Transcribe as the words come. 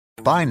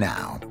By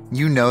now,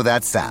 you know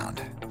that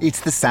sound. It's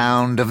the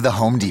sound of the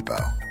Home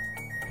Depot.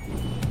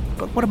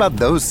 But what about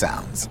those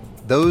sounds?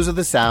 Those are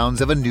the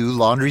sounds of a new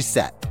laundry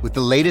set with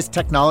the latest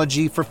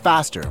technology for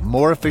faster,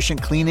 more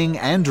efficient cleaning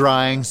and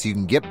drying so you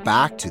can get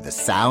back to the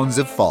sounds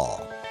of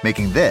fall.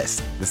 Making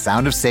this the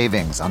sound of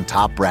savings on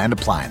top brand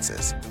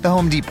appliances. The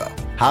Home Depot.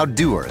 How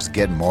doers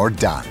get more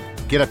done.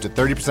 Get up to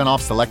 30%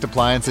 off select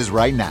appliances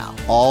right now.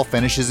 All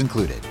finishes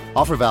included.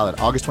 Offer valid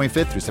August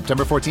 25th through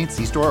September 14th.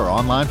 See store or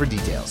online for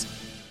details.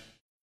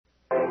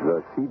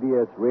 The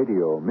CBS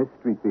Radio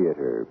Mystery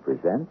Theater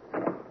presents...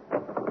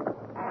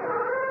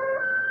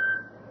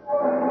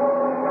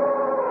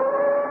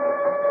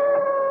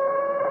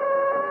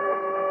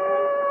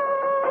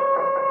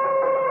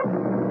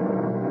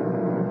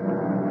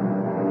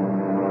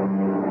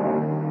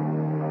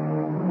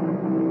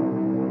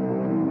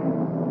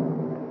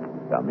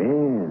 Come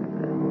in.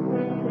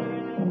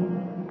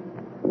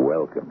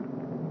 Welcome.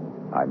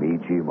 I'm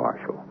E.G.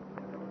 Marshall.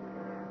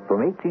 From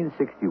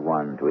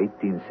 1861 to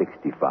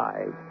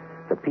 1865,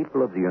 the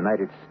people of the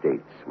United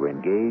States were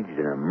engaged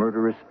in a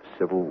murderous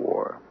civil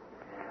war.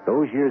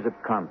 Those years of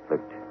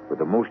conflict were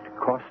the most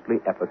costly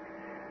epoch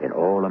in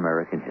all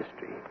American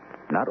history,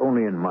 not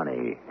only in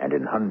money and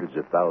in hundreds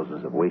of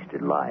thousands of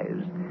wasted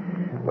lives,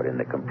 but in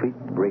the complete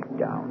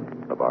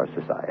breakdown of our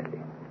society.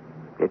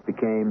 It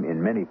became,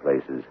 in many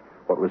places,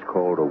 what was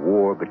called a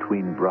war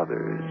between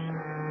brothers,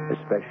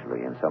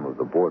 especially in some of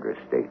the border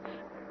states,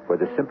 where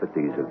the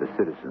sympathies of the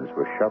citizens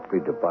were sharply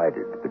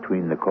divided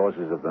between the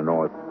causes of the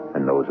North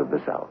and those of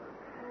the South.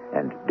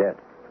 And death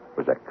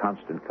was a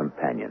constant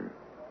companion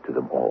to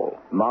them all.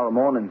 Tomorrow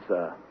morning,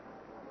 sir,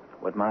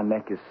 when my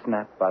neck is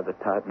snapped by the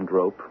tightened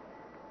rope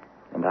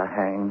and I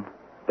hang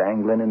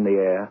dangling in the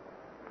air,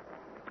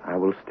 I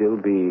will still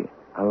be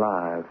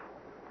alive.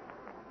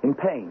 In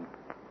pain,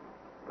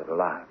 but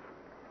alive.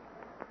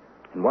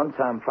 And once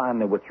I'm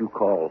finally what you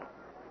call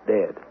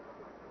dead,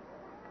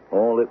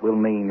 all it will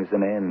mean is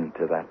an end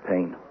to that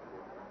pain.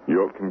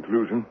 Your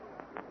conclusion?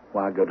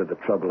 Why go to the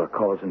trouble of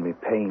causing me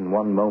pain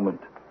one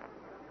moment,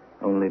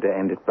 only to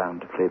end it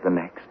bountifully the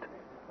next?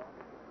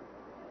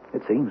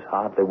 It seems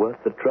hardly worth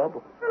the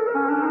trouble.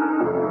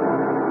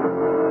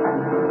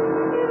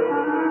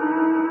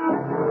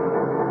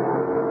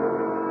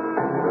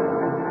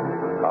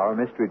 Our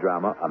mystery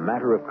drama, A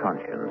Matter of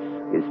Conscience,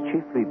 is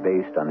chiefly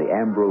based on the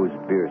Ambrose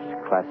Bierce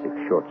classic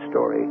short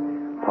story,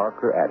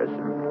 Parker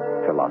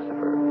Addison,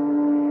 Philosopher.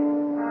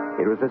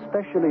 It was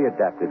especially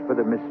adapted for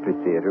the Mystery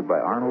Theater by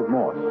Arnold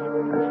Moss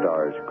and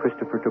stars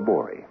Christopher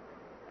Tabori.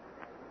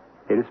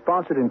 It is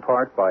sponsored in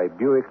part by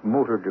Buick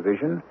Motor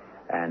Division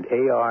and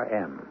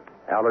ARM,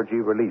 Allergy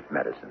Relief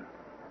Medicine.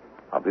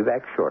 I'll be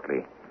back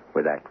shortly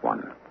with Act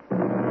One.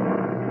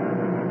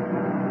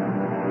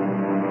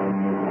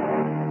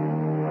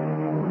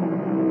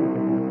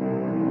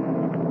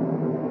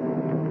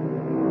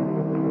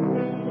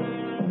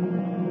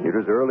 It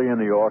was early in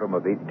the autumn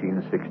of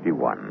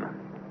 1861.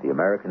 The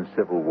American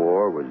Civil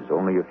War was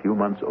only a few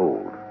months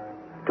old.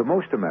 To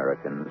most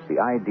Americans, the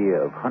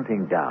idea of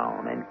hunting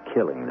down and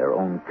killing their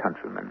own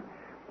countrymen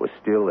was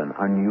still an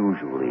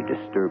unusually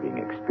disturbing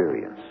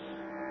experience,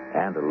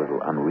 and a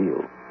little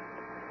unreal.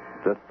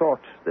 The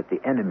thought that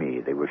the enemy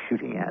they were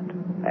shooting at,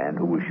 and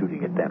who was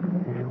shooting at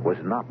them, was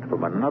not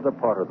from another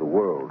part of the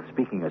world,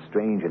 speaking a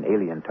strange and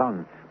alien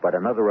tongue, but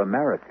another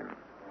American,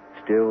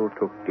 still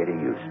took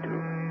getting used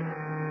to.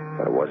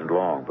 But it wasn't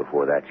long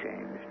before that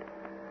changed.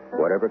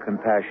 Whatever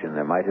compassion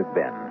there might have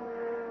been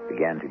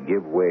began to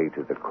give way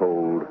to the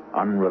cold,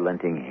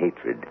 unrelenting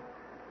hatred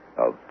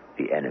of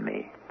the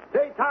enemy.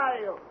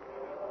 Detail!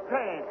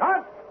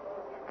 Cut!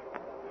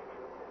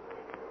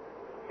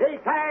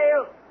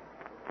 Detail!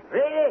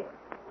 Ready?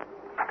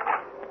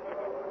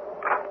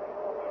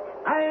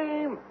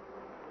 Aim!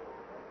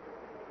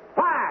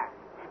 Fire!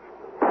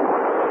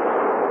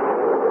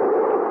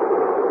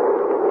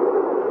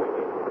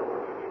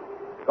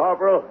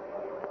 Corporal,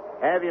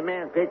 have your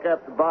men pick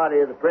up the body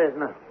of the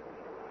prisoner.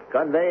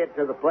 Convey it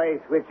to the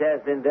place which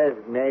has been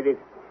designated.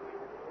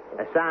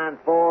 Assign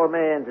 4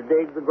 men to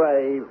dig the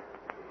grave,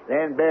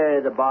 then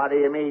bury the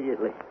body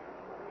immediately.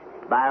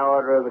 By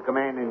order of the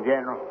commanding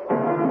general.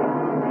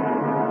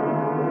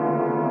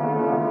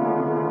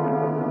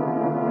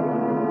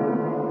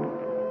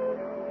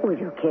 Would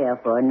you care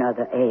for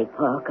another egg,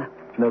 Parker?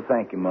 No,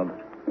 thank you, Mother.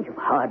 You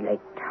hardly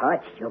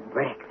touched your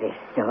breakfast,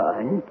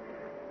 son.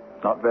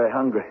 Not very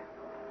hungry.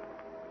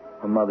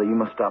 Well, Mother, you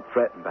must stop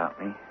fretting about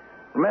me.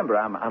 Remember,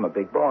 I'm a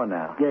big boy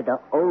now. You're the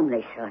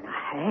only son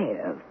I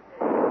have.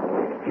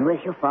 You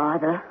with your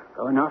father,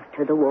 going off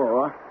to the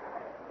war.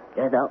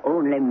 You're the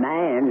only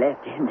man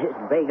left in this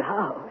big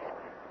house.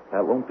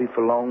 That won't be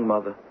for long,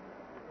 Mother.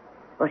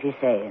 What are you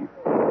saying?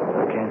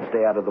 I can't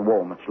stay out of the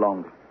war much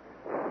longer.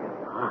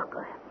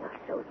 Parker, you're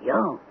so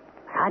young.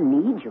 But I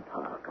need you,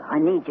 Parker. I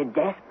need you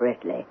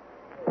desperately.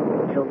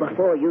 So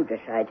before you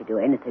decide to do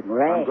anything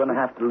rash... I'm going to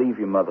have to leave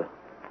you, Mother.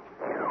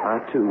 I,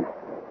 too,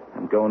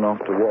 am going off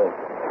to war.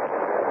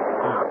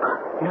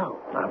 Parker, no.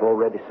 I've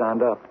already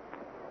signed up.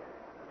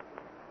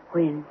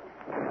 When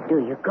do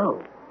you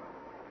go?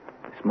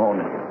 This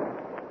morning.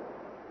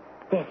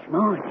 This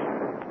morning?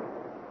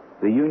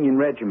 The Union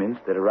regiments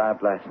that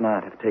arrived last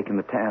night have taken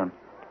the town.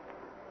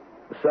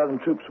 The Southern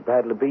troops were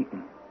badly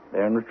beaten.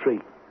 They're in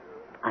retreat.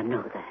 I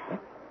know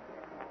that.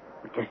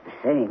 But just the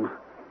same,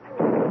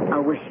 I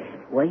wish you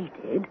had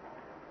waited.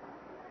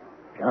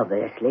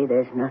 Obviously,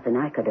 there's nothing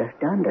I could have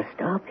done to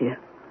stop you.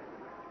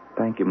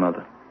 Thank you,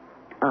 Mother.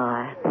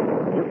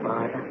 Your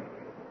father.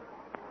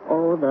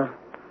 All the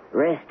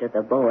rest of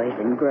the boys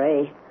in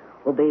gray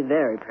will be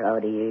very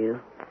proud of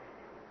you.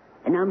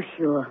 And I'm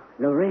sure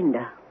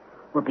Lorinda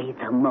will be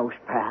the most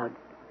proud.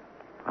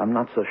 I'm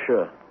not so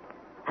sure.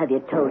 Have you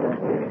told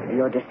her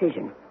your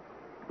decision?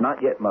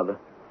 Not yet, Mother.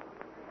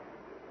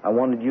 I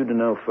wanted you to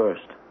know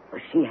first.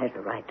 Well, she has the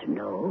right to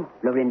know.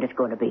 Lorinda's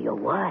going to be your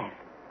wife.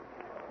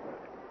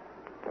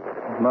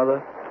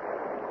 Mother,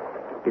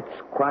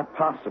 it's quite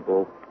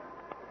possible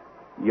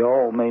you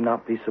all may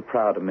not be so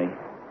proud of me.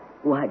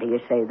 Why do you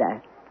say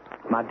that?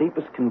 My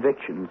deepest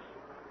convictions,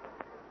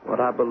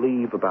 what I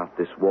believe about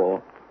this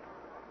war,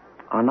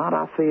 are not,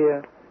 I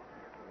fear,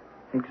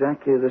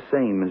 exactly the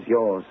same as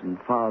yours and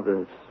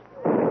Father's,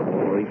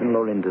 or even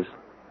Lorinda's.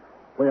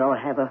 We all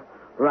have a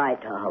right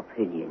to our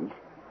opinions.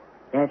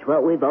 That's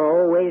what we've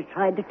always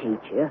tried to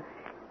teach you.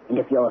 And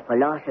if your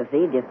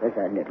philosophy differs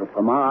a little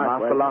from ours...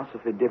 My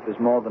philosophy differs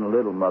more than a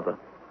little, Mother.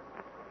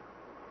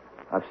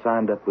 I've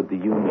signed up with the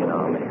Union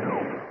Army.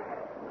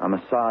 I'm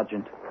a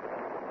sergeant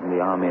in the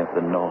Army of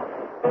the North.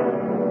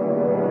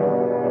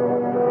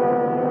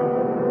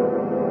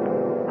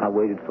 I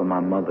waited for my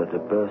mother to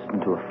burst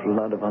into a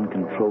flood of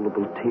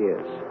uncontrollable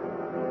tears.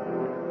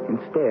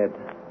 Instead,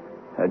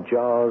 her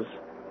jaws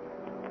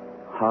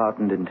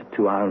hardened into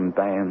two iron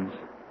bands.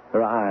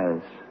 Her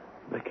eyes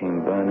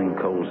became burning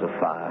coals of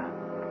fire.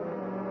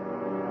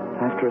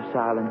 After a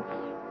silence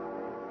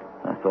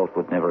I thought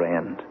would never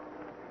end,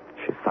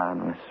 she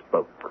finally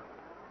spoke.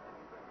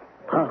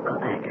 Parker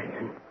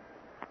Anderson,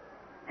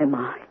 am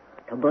I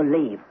to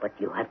believe what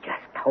you have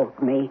just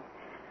told me?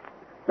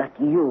 That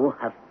you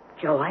have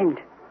joined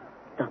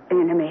the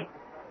enemy?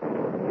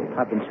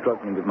 I've been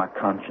struggling with my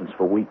conscience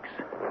for weeks.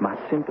 My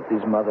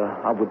sympathies, Mother,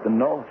 are with the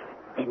North.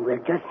 Then we'll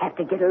just have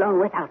to get along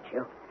without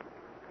you.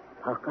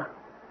 Parker,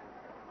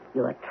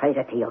 you're a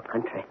traitor to your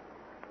country.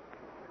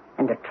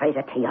 And a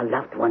traitor to your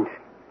loved ones.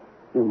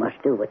 You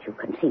must do what you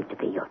conceive to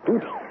be your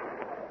duty.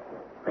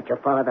 But your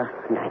father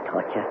and I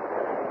taught you.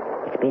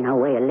 It's been our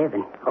way of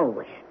living,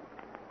 always.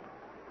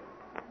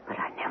 But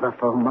I never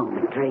for a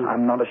moment dreamed...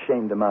 I'm not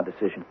ashamed of my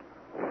decision.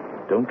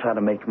 Don't try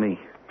to make me,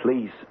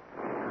 please.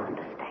 I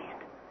understand.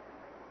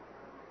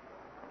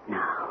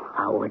 Now,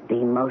 I would be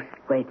most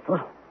grateful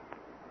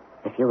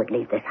if you would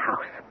leave this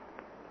house.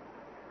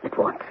 At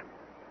once.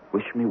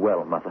 Wish me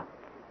well, Mother.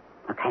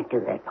 I can't do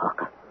that,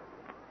 Parker.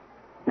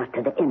 Not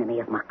to the enemy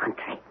of my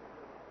country.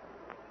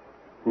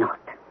 Not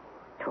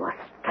to a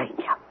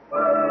stranger.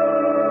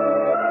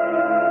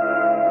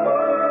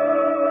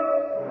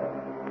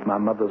 My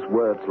mother's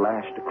words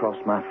lashed across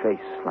my face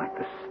like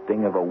the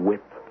sting of a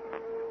whip.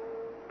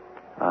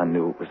 I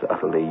knew it was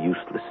utterly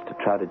useless to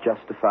try to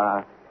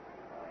justify,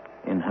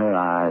 in her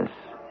eyes,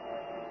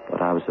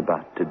 what I was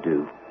about to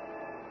do.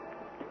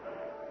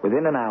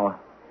 Within an hour,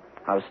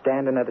 I was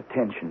standing at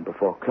attention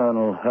before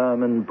Colonel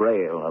Herman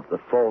Braille of the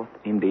 4th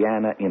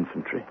Indiana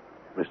Infantry.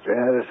 Mr.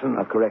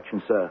 Addison?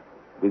 Correction, sir.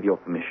 With your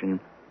permission,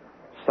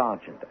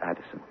 Sergeant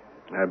Addison.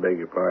 I beg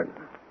your pardon.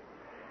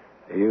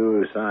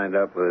 You signed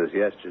up with us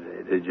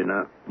yesterday, did you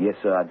not? Yes,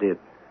 sir, I did.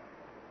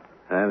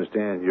 I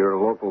understand you're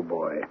a local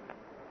boy.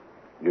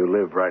 You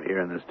live right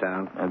here in this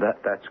town?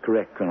 That's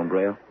correct, Colonel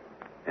Braille.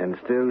 And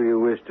still you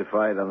wish to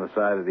fight on the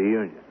side of the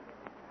Union?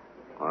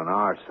 On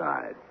our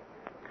side?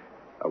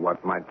 Or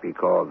what might be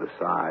called the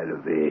side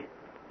of the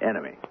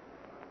enemy?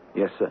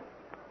 Yes, sir.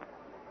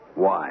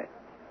 Why?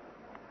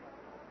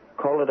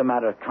 Call it a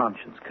matter of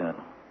conscience,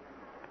 Colonel.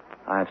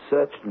 I have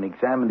searched and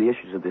examined the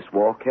issues of this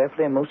war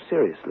carefully and most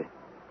seriously.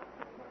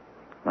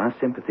 My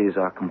sympathies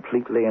are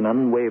completely and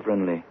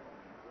unwaveringly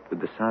with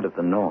the side of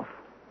the North.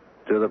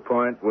 To the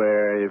point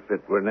where, if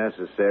it were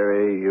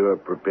necessary, you are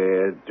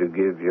prepared to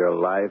give your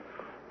life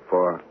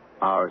for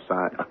our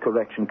side? A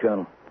correction,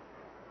 Colonel.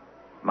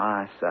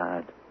 My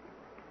side.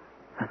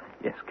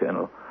 Yes,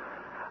 Colonel.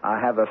 I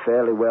have a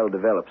fairly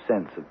well-developed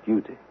sense of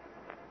duty.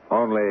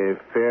 Only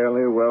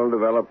fairly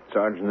well-developed,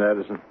 Sergeant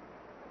Addison?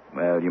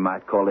 Well, you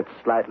might call it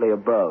slightly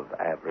above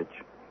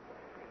average.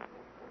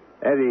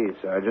 At ease,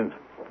 Sergeant.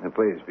 Now,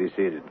 please be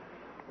seated.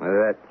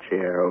 That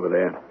chair over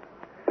there.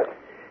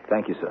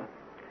 Thank you, sir.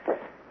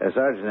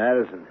 Sergeant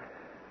Addison,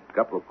 a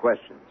couple of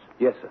questions.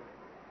 Yes, sir.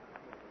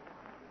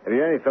 Have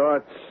you any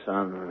thoughts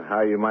on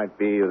how you might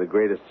be of the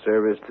greatest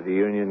service to the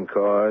Union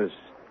cause,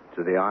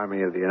 to the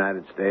Army of the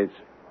United States,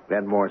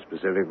 and more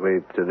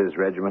specifically to this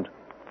regiment?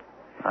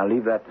 I'll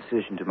leave that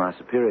decision to my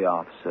superior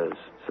officers,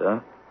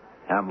 sir.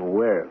 I'm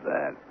aware of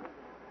that.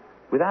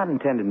 Without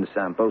intending to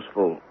sound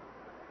boastful,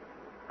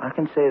 I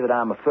can say that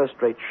I'm a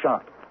first-rate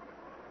shot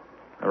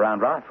around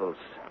rifles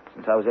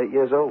since I was 8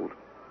 years old.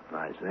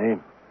 I see.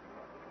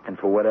 And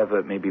for whatever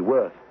it may be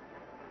worth,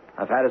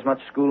 I've had as much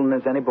schooling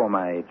as any boy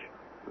my age.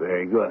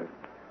 Very good.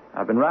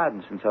 I've been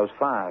riding since I was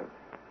 5.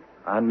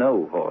 I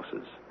know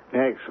horses.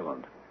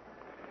 Excellent.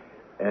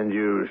 And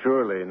you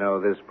surely know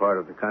this part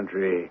of the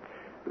country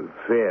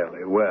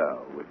fairly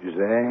well, would you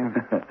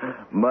say?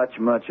 Much,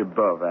 much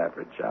above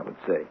average, I would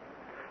say.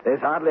 There's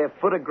hardly a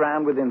foot of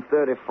ground within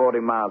 30, 40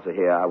 miles of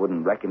here I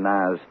wouldn't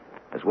recognize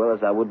as well as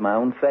I would my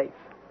own face.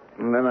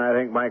 And then I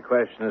think my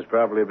question has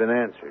probably been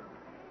answered.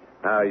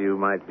 How you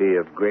might be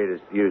of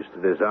greatest use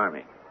to this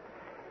army.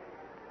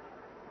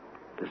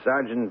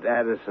 Sergeant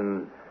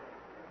Addison,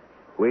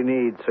 we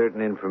need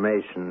certain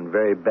information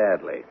very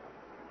badly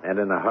and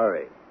in a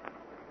hurry.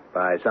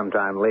 By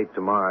sometime late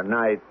tomorrow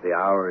night, the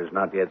hour is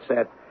not yet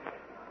set,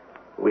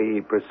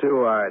 we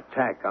pursue our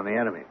attack on the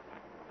enemy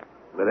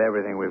with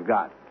everything we've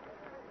got.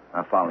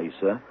 I follow you,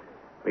 sir.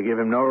 We give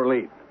him no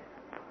relief.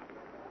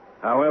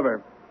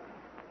 However,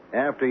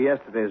 after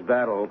yesterday's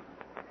battle,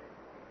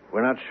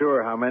 we're not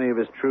sure how many of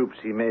his troops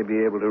he may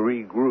be able to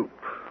regroup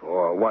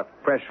or what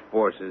fresh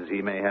forces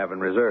he may have in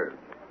reserve.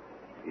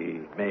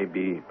 He may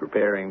be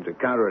preparing to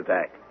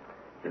counterattack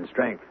in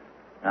strength.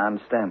 I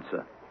understand,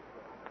 sir.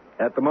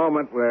 At the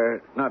moment,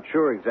 we're not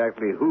sure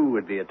exactly who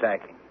would be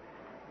attacking,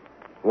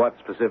 what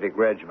specific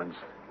regiments,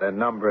 their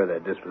number, their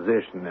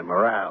disposition, their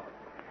morale.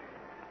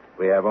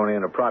 We have only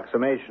an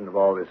approximation of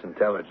all this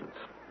intelligence.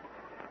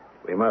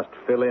 We must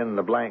fill in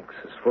the blanks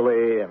as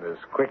fully and as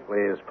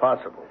quickly as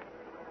possible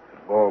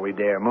before we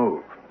dare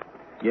move.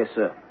 Yes,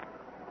 sir.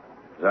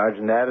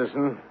 Sergeant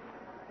Addison,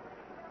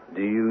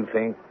 do you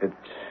think that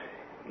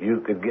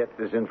you could get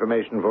this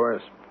information for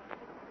us?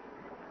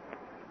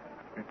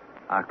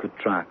 I could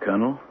try,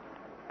 Colonel.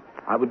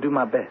 I would do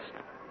my best.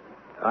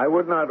 I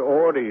would not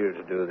order you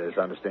to do this,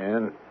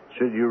 understand?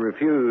 Should you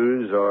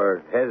refuse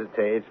or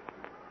hesitate,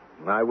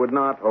 I would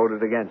not hold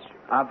it against you.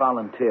 I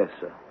volunteer,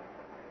 sir,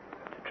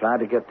 to try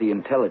to get the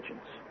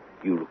intelligence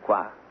you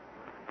require.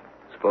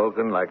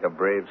 Spoken like a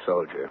brave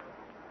soldier.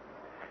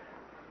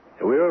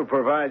 We will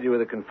provide you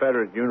with a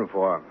Confederate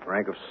uniform,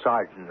 rank of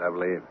sergeant, I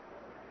believe.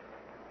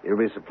 You'll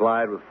be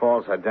supplied with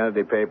false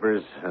identity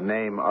papers, a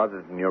name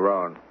other than your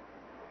own.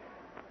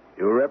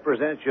 You will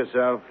represent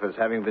yourself as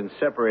having been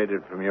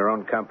separated from your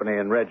own company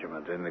and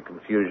regiment in the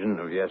confusion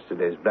of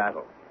yesterday's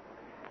battle.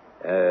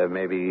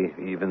 Maybe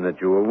even that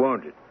you were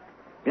wounded.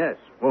 Yes,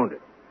 wounded.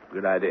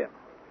 Good idea.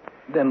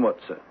 Then what,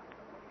 sir?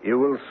 You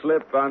will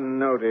slip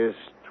unnoticed,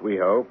 we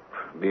hope,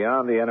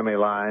 beyond the enemy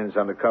lines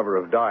under cover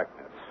of darkness.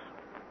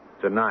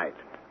 Tonight.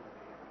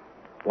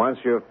 Once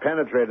you have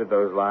penetrated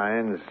those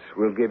lines,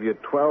 we'll give you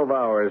 12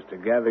 hours to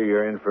gather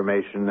your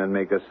information and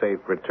make a safe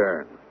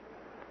return.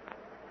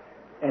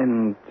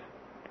 And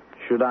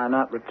should I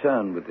not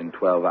return within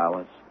 12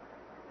 hours?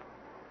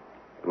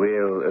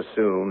 We'll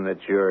assume that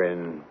you're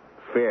in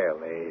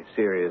fairly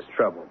serious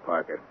trouble,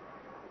 Parker.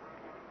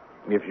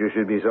 If you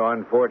should be so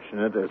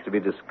unfortunate as to be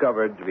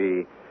discovered to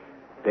be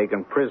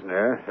taken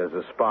prisoner as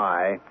a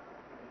spy,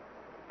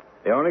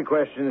 the only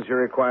questions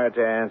you're required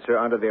to answer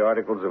under the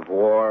Articles of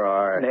War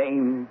are...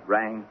 Name,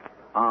 rank,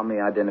 army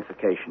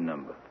identification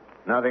number.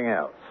 Nothing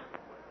else.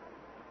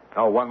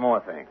 Oh, one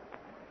more thing.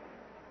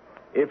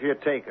 If you're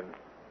taken,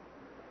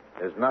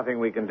 there's nothing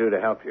we can do to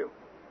help you.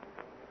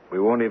 We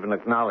won't even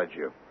acknowledge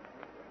you.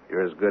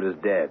 You're as good as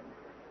dead.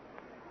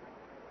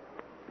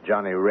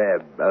 Johnny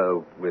Reb,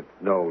 with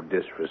no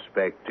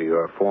disrespect to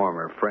your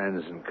former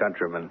friends and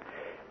countrymen,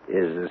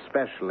 is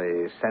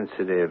especially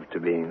sensitive to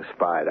being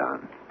spied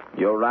on.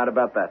 You're right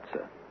about that,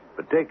 sir.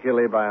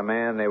 Particularly by a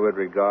man they would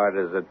regard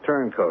as a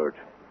turncoat,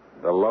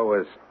 the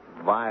lowest,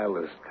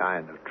 vilest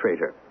kind of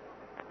traitor.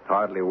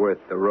 Hardly worth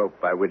the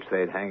rope by which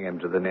they'd hang him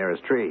to the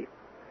nearest tree.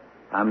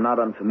 I'm not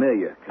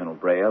unfamiliar, Colonel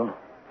Braille,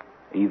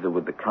 either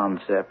with the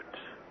concept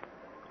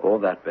or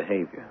that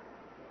behavior.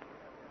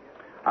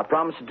 I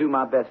promise to do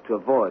my best to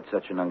avoid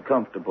such an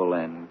uncomfortable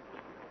and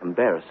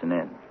embarrassing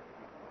end.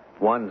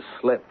 One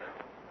slip,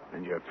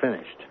 and you're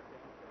finished.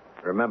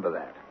 Remember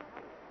that.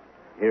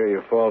 Here are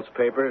your false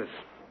papers.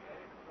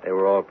 They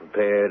were all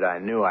prepared. I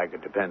knew I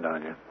could depend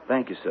on you.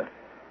 Thank you, sir.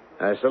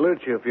 I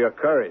salute you for your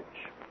courage.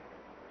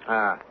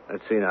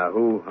 Let's see now.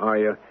 Who are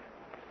you?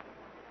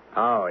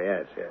 Oh,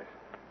 yes.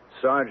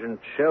 Sergeant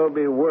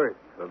Shelby Worth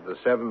of the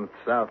 7th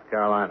South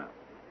Carolina.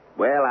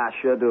 Well, I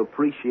sure do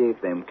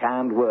appreciate them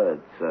kind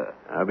words, sir.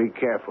 Now, be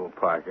careful,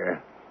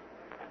 Parker.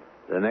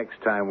 The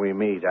next time we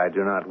meet, I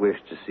do not wish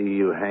to see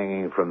you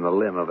hanging from the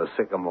limb of a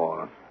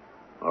sycamore,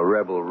 a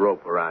rebel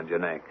rope around your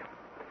neck.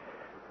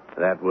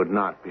 That would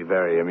not be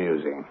very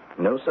amusing.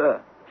 No,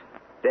 sir.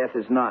 Death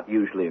is not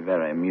usually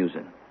very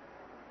amusing.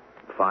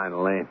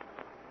 Finally,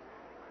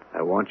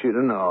 I want you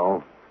to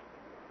know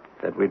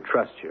that we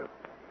trust you,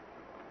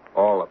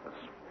 all of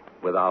us,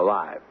 with our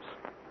lives,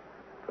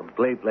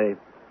 completely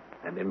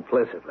and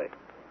implicitly,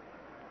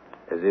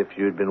 as if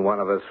you'd been one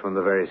of us from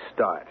the very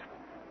start.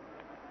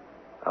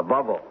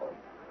 Above all,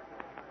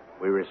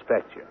 we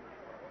respect you.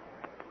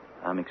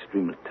 I'm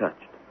extremely touched.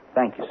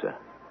 Thank you, sir.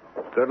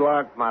 Good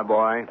luck, my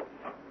boy.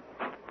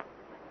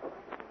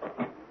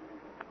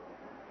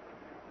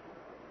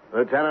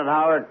 Lieutenant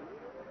Howard.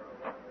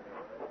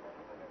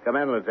 Come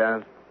in,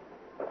 Lieutenant.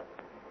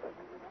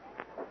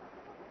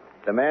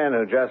 The man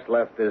who just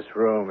left this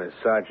room is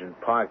Sergeant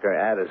Parker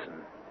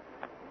Addison.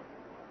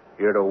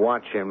 You're to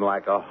watch him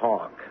like a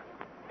hawk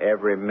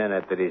every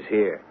minute that he's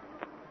here.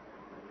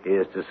 He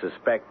is to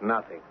suspect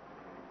nothing.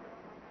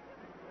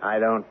 I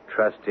don't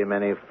trust him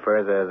any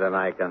further than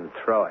I can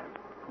throw him.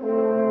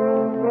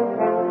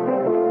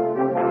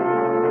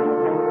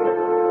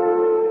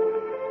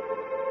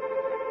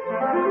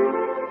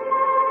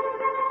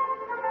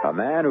 A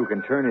man who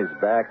can turn his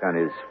back on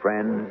his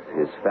friends,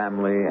 his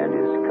family, and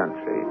his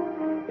country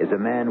is a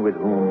man with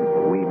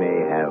whom we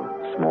may have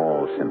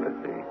small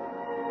sympathy.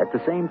 At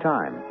the same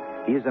time,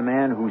 he is a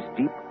man whose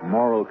deep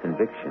moral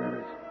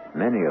convictions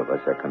many of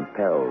us are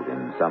compelled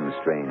in some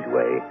strange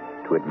way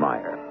to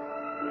admire.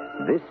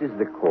 This is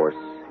the course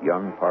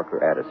young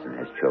Parker Addison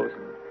has chosen.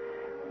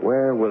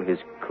 Where will his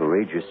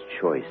courageous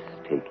choice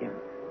take him?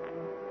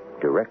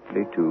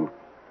 Directly to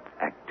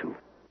Act Two.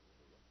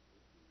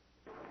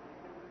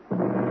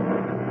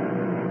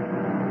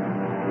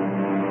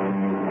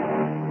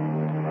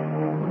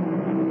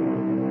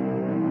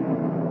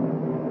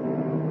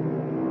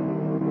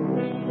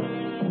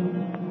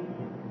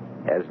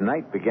 As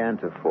night began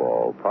to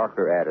fall,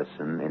 Parker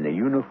Addison, in the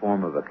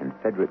uniform of a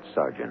Confederate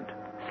sergeant,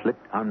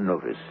 slipped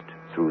unnoticed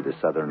through the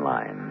Southern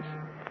lines.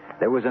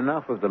 There was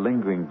enough of the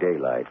lingering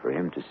daylight for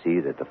him to see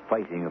that the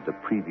fighting of the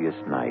previous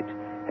night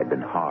had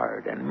been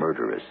hard and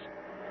murderous.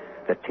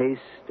 The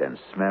taste and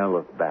smell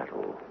of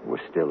battle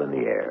were still in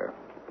the air.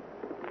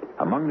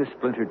 Among the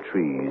splintered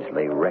trees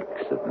lay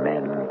wrecks of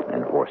men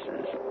and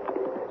horses.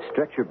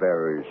 Stretcher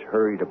bearers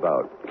hurried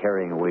about,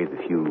 carrying away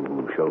the few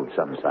who showed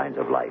some signs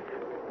of life.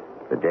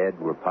 The dead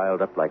were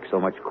piled up like so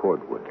much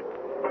cordwood,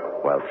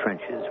 while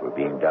trenches were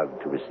being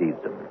dug to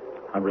receive them.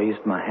 I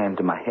raised my hand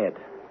to my head.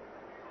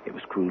 It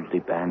was crudely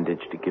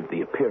bandaged to give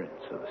the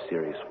appearance of a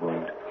serious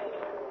wound.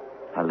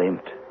 I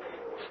limped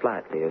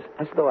slightly,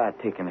 as though I had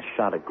taken a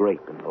shot of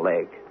grape in the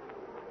leg.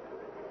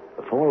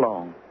 Before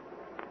long,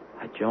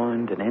 I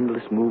joined an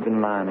endless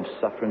moving line of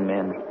suffering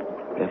men,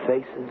 their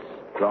faces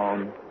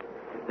drawn,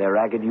 their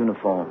ragged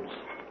uniforms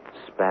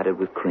spattered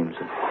with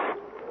crimson.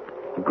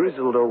 A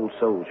grizzled old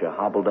soldier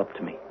hobbled up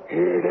to me.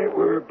 That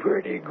were a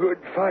pretty good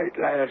fight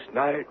last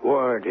night,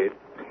 weren't it?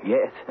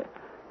 Yes,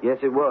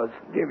 it was.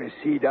 Never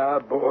seed our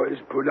boys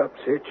put up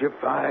such a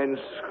fine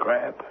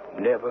scrap.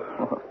 Never.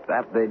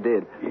 That they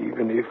did.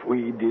 Even if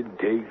we did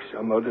take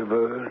some of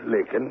a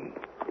licking.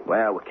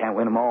 Well, we can't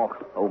win them all,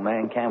 old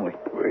man, can we?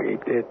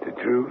 Ain't that the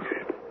truth?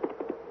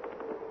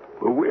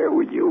 Well, where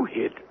were you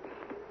hit?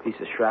 Piece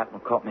of shrapnel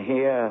caught me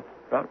here,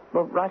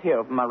 right here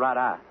over my right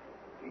eye.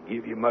 It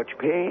give you much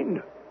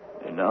pain?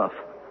 Enough.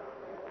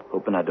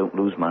 Hoping I don't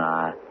lose my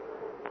eye.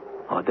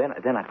 Oh,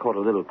 then I caught a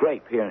little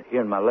grape here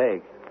in my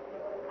leg.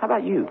 How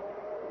about you?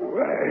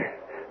 Why,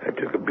 I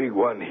took a big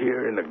one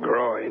here in the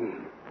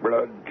groin.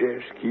 Blood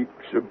just keeps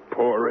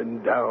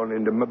pouring down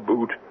into my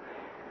boot.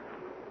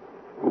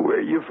 Where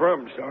you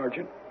from,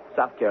 Sergeant?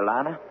 South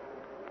Carolina.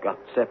 Got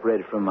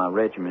separated from my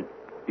regiment.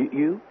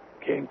 You?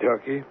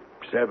 Kentucky,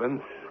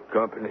 7th,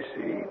 Company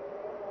C.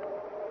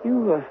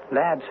 You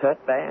lads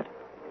hurt bad?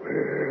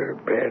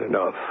 Bad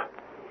enough.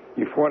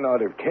 If 1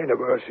 out of 10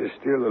 of us is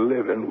still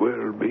living,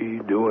 we'll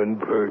be doing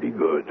pretty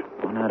good.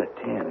 1 out of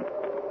 10.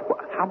 Well,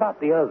 how about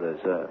the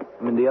others?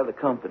 The other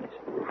companies?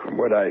 From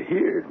what I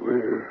heard,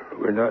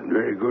 we're not in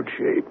very good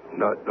shape.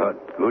 Not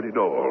good at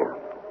all.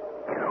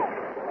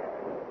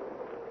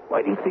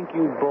 Where do you think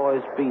you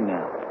boys be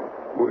now?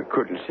 We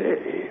couldn't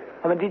say.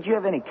 Did you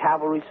have any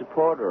cavalry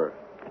support or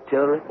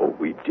artillery? Oh,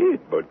 we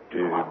did, but...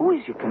 Who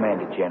is your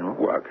commanding general?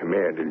 Well,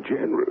 commanding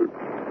general...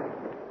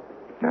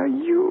 Now,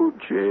 you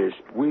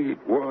just wait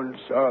one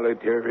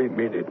solitary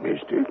minute,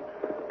 mister.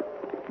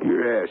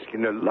 You're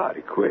asking a lot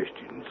of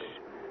questions.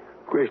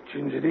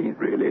 Questions that ain't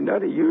really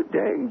none of your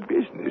dang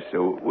business,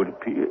 so it would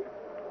appear.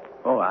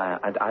 Oh, I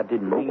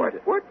didn't mean to...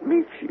 What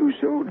makes you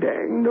so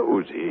dang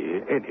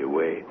nosy,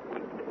 anyway?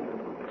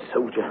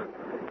 Soldier,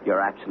 you're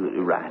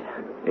absolutely right.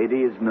 It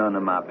is none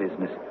of my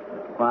business.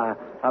 Why,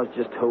 I was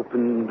just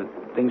hoping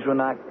that things were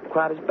not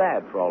quite as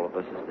bad for all of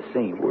us as they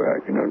seem. Well, I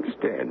can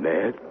understand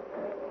that.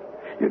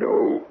 You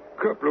know,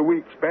 a couple of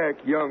weeks back,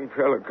 young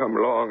fella come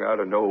along out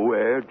of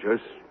nowhere,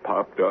 just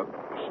popped up,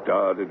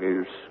 started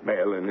his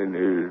smelling and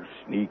his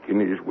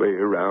sneaking his way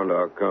around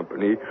our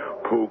company,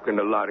 poking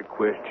a lot of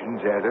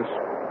questions at us.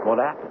 What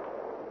happened?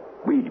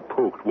 We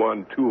poked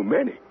one too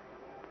many.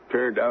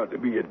 Turned out to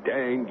be a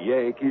dang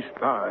Yankee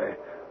spy.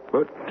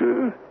 But,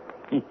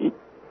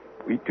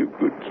 we took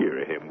good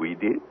care of him, we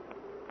did.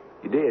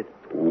 You did?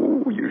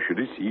 Oh, you should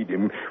have seen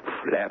him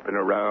flapping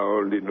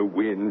around in the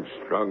wind,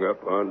 strung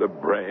up on the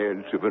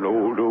branch of an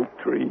old oak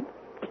tree.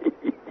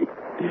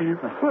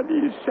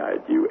 Funniest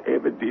sight you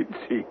ever did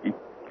see.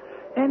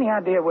 Any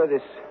idea where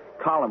this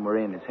column we're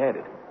in is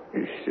headed?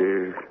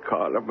 This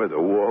column of the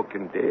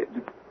Walking Dead.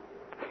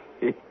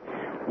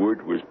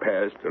 Word was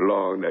passed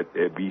along that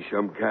there'd be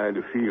some kind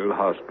of field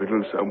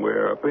hospital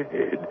somewhere up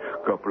ahead.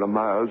 A couple of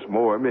miles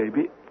more,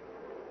 maybe.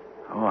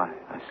 Oh,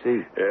 I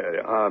see.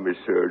 The army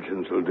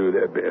surgeons will do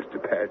their best to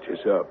patch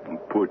us up and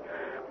put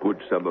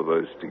some of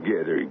us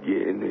together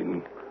again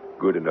and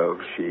good enough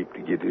shape to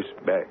get us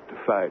back to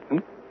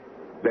fighting.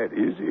 That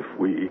is, if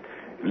we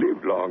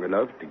live long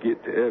enough to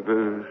get to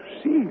ever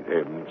see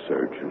them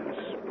surgeons.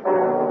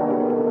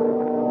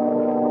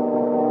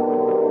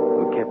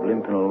 We kept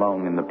limping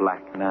along in the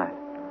black night,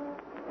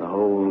 the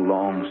whole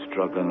long,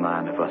 struggling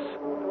line of us.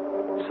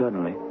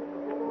 Suddenly,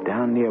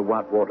 down near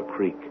Whitewater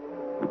Creek,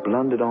 we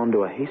blundered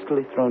onto a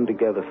hastily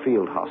thrown-together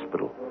field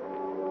hospital.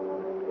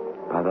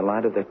 By the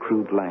light of their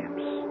crude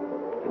lamps,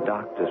 the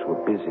doctors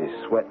were busy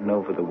sweating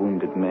over the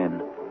wounded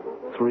men.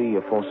 3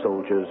 or 4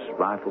 soldiers,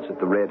 rifles at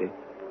the ready,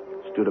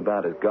 stood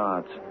about as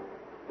guards.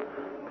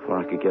 Before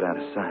I could get out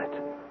of sight,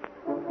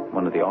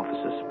 one of the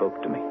officers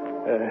spoke to me.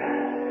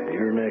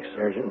 You're next,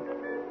 Sergeant.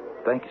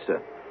 Thank you,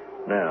 sir.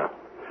 Now,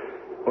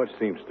 what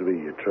seems to be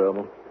your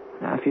trouble?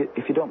 Now,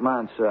 if you don't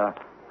mind, sir,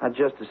 I'd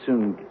just as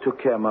soon took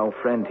care of my old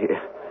friend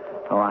here.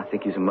 Oh, I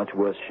think he's in much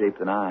worse shape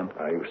than I am.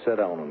 Now, you sit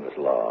down on this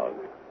log.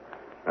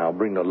 Now,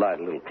 bring the light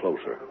a little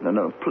closer.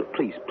 No,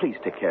 please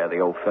take care of the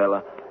old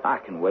fella. I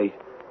can wait.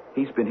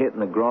 He's been hit in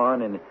the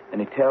groin, and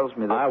he tells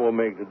me that... I will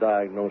make the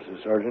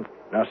diagnosis, Sergeant.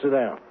 Now, sit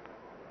down.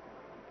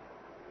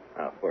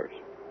 Now, first,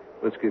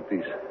 let's get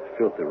these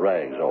filthy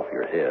rags off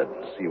your head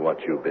and see what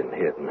you've been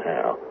hit and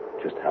how.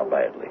 Just how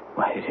badly.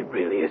 Well, it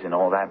really isn't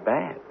all that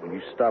bad. Will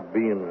you stop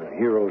being a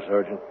hero,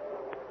 Sergeant?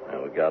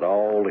 Now, we've got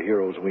all the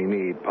heroes we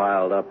need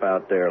piled up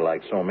out there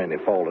like so many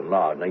fallen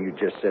logs. Now, you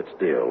just sit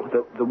still.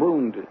 The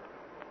wound,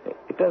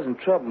 it doesn't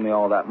trouble me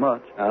all that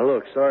much. Now,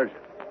 look, Sergeant.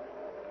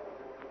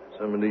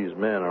 Some of these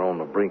men are on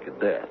the brink of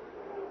death.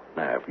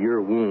 Now, if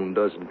your wound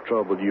doesn't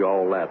trouble you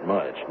all that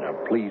much, now,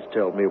 please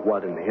tell me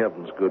what in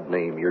heaven's good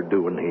name you're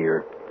doing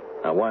here.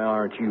 Now, why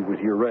aren't you with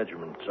your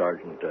regiment,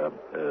 Sergeant,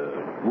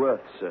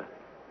 Worth, sir.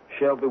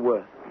 Shelby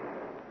Worth.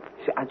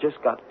 See, I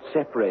just got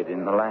separated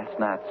in the last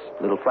night's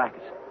little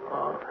fracas.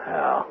 Oh,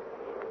 how?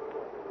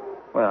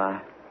 Well,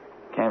 I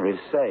can't really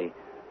say.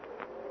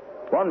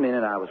 One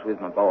minute I was with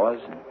my boys,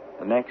 and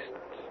the next,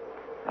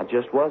 I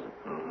just wasn't.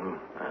 Mm-hmm.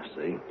 I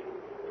see.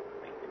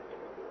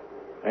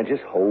 Now,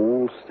 just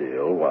hold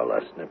still while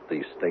I snip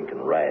these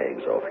stinking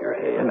rags off your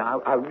head. And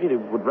I really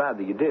would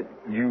rather you did.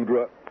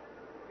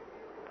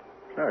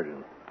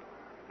 Sergeant,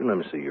 let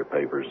me see your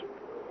papers.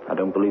 I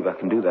don't believe I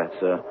can do that,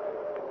 sir.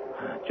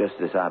 Just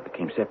as I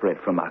became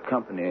separated from my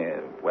company,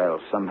 well,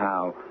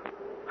 somehow,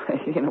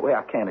 in a way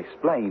I can't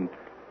explain,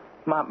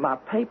 my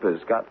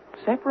papers got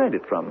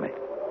separated from me.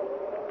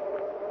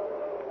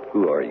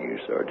 Who are you,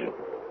 Sergeant?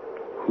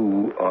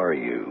 Who are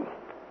you?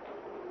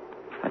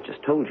 I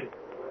just told you.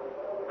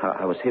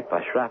 I was hit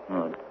by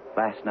shrapnel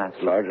last night.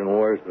 Sergeant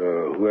Worth,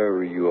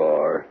 whoever you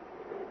are,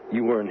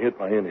 you weren't hit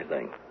by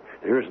anything.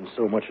 There isn't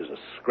so much as a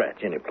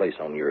scratch any place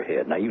on your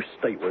head. Now, you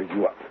stay where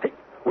you are. Hey,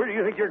 where do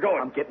you think you're going?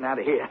 I'm getting out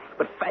of here,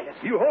 but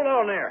fast. You hold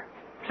on there.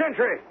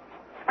 Sentry,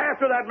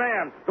 after that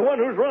man, the one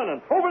who's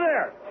running. Over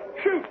there.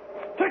 Shoot.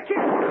 To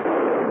kill.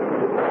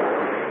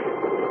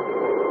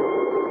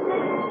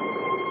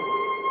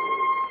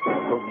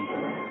 Only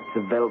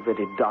the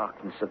velvety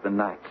darkness of the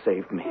night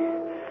saved me.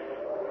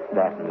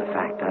 That and the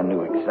fact I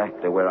knew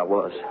exactly where I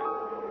was.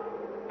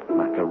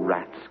 Like a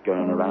rat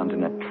scurrying around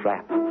in a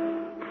trap,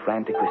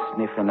 frantically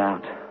sniffing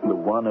out the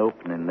one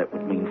opening that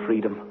would mean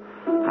freedom,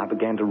 I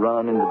began to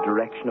run in the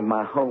direction of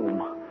my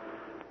home,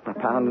 my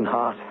pounding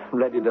heart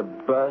ready to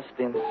burst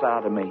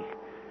inside of me.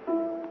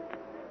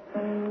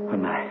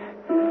 When my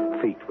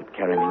feet would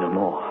carry me no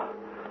more,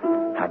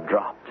 I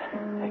dropped,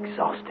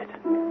 exhausted,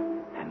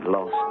 and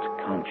lost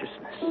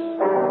consciousness.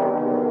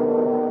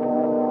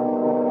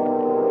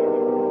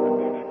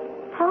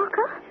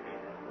 Parker,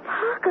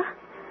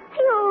 are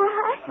you all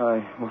right?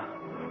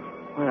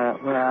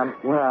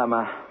 Where am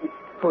I?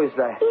 Who is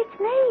that? It's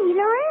me,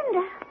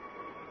 Lorinda.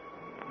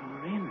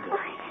 Lorinda? Oh,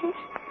 yes.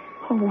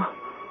 Oh,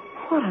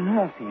 what on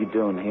earth are you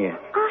doing here?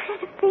 I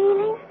had a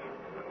feeling,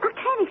 I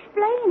can't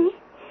explain it,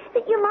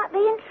 that you might be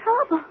in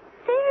trouble,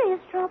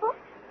 serious trouble.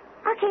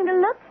 I came to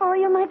look for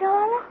you, my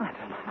darling.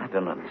 I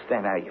don't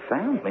understand how you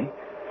found me.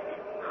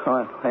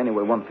 Well,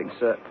 anyway, one thing,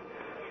 sir.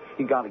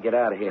 You got to get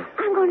out of here.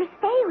 I'm going to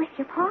stay with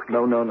you, Parker.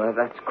 No,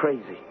 that's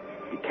crazy.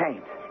 You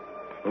can't.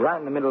 We're right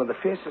in the middle of the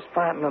fiercest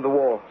fighting of the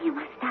war. You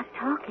must stop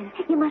talking.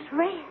 You must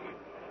rest.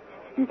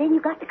 And then you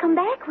got to come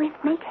back with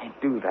me. I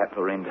can't do that,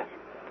 Lorinda.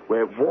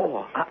 We're at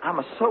war. I'm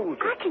a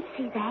soldier. I can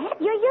see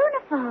that. Your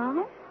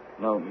uniform.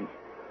 No,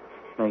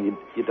 you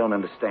don't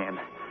understand.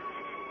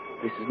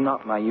 This is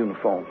not my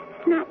uniform.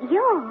 Not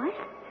yours?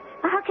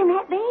 How can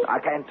that be? I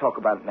can't talk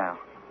about it now.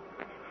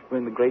 We're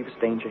in the gravest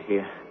danger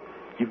here.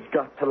 You've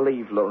got to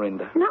leave,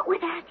 Lorinda. Not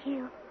without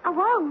you. I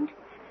won't.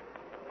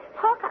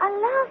 Parker, I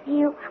love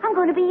you. I'm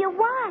going to be your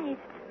wife.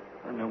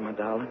 I know, my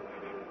darling.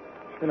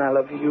 And I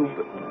love you,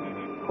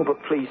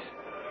 but please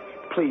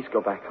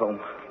go back home.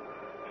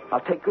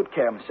 I'll take good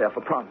care of myself,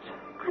 I promise.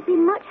 I'd be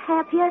much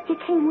happier if you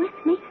came with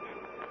me.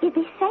 You'd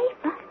be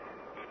safer.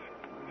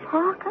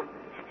 Parker,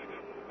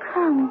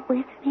 come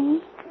with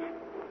me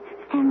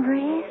and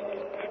rest.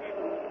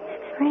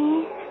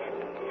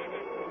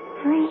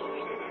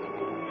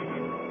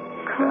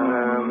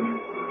 Come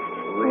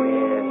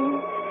with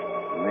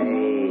me.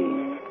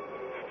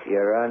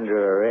 You're under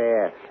arrest.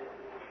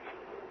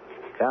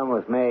 Come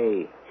with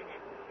me.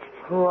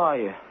 Who are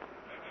you?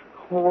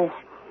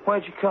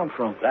 Where'd you come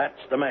from? That's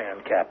the man,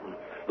 Captain.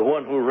 The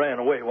one who ran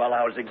away while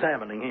I was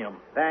examining him.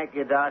 Thank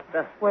you,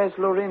 Doctor. Where's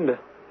Lorinda?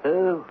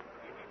 Who?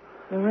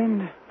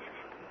 Lorinda?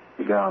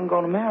 The girl I'm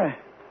going to marry.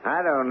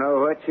 I don't know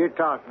what you're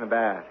talking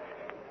about.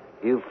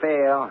 You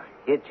fell,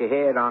 hit your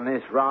head on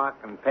this rock,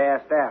 and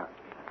passed out.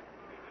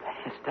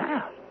 Passed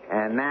out?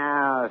 And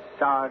now,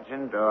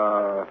 Sergeant,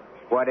 or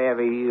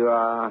whatever you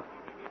are,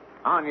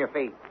 on your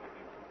feet.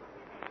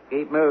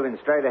 Keep moving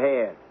straight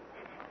ahead.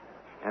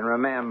 And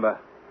remember,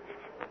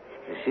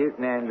 the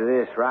shooting end of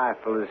this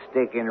rifle is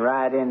sticking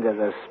right into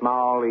the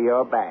small of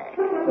your back.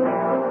 A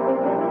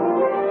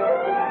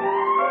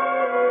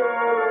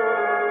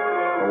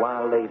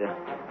while later,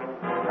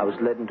 I was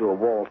led into a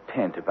wall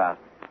tent about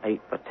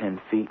 8 by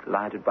 10 feet,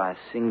 lighted by a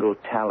single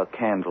tallow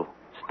candle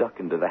stuck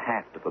into the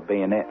haft of a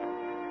bayonet.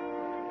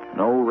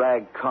 An old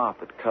rag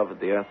carpet covered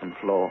the earthen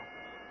floor.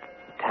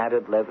 A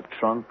tattered leather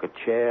trunk, a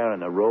chair,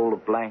 and a roll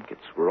of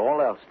blankets were all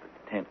else that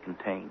the tent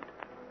contained.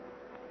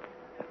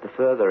 At the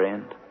further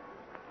end,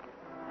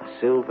 a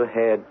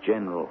silver-haired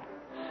general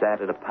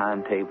sat at a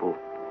pine table,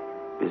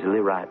 busily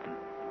writing.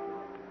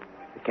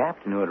 The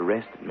captain who had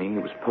arrested me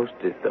was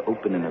posted at the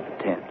opening of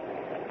the tent.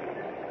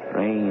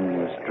 Rain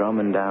was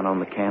drumming down on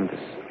the canvas.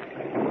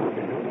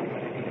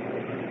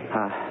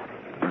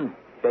 I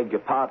beg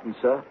your pardon,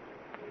 sir.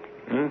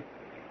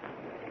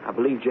 I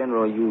believe,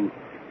 General, you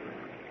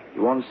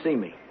want to see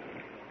me.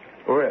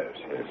 Oh,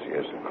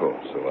 yes, of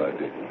course, so I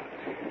did.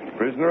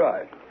 Prisoner,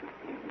 Oh,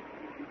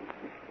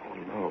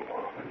 no.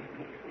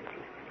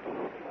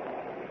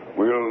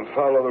 We'll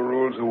follow the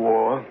rules of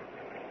war.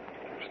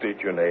 State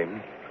your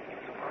name.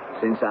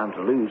 Since I'm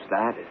to lose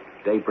that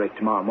at daybreak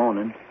tomorrow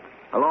morning,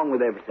 along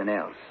with everything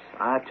else,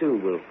 I, too,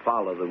 will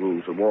follow the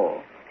rules of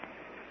war.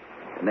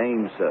 The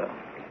name, sir,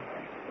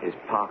 is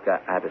Parker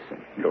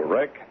Addison. Your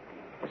rank?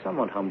 A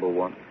somewhat humble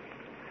one.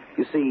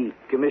 You see,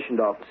 commissioned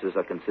officers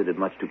are considered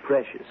much too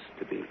precious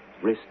to be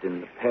risked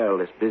in the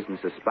perilous business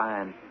of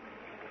spying.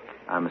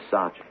 I'm a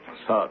sergeant.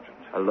 A sergeant?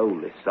 A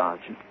lowly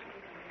sergeant.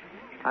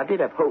 I did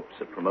have hopes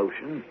of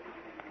promotion,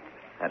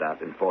 had I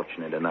been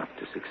fortunate enough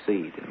to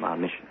succeed in my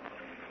mission.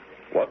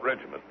 What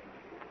regiment?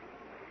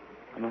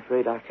 I'm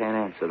afraid I can't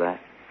answer that.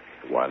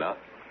 Why not?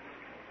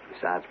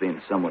 Besides being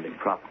a somewhat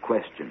improper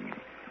question,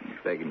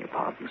 begging your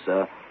pardon,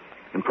 sir,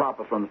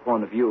 improper from the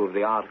point of view of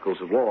the Articles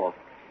of War,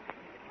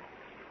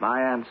 my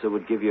answer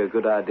would give you a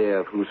good idea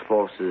of whose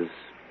forces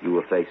you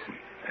were facing.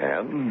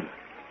 And?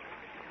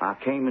 I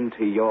came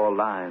into your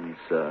lines,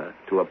 sir,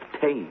 to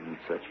obtain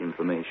such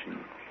information,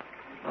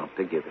 not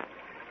to give it.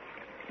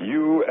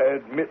 You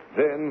admit,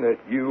 then, that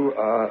you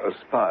are a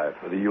spy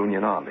for the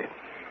Union Army?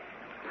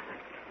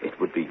 It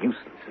would be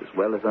useless as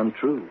well as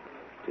untrue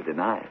to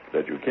deny it.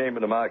 That you came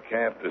into my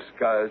camp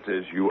disguised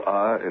as you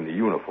are in the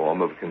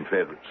uniform of a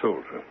Confederate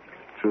soldier?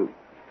 True.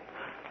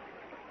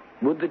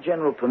 Would the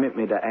General permit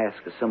me to ask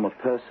a somewhat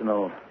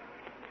personal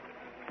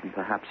and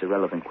perhaps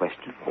irrelevant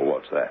question? Well,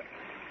 what's that?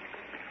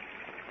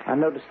 I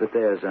noticed that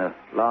there's a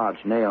large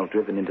nail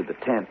driven into the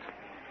tent.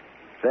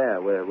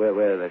 There,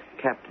 where the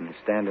captain is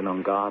standing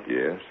on guard.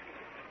 Yes.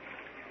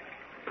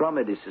 From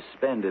it is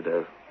suspended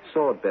a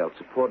sword belt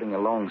supporting a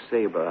long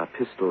saber, a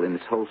pistol in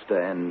its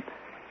holster, and,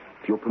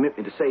 if you'll permit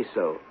me to say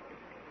so,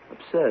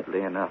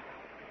 absurdly enough,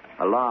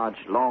 a large,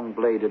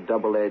 long-bladed,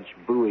 double-edged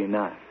Bowie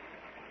knife.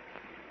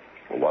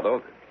 Well, what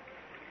of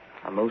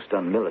it? A most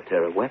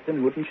unmilitary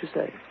weapon, wouldn't you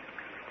say?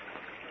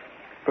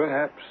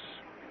 Perhaps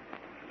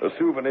a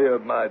souvenir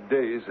of my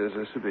days as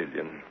a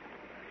civilian,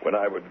 when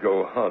I would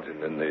go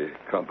hunting in the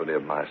company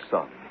of my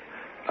son.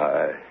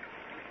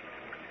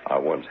 I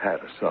once had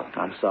a son.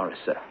 I'm sorry,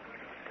 sir.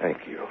 Thank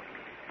you.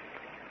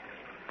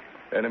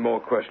 Any more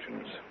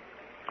questions?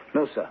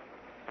 No, sir.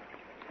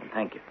 And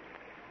thank you.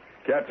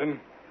 Captain?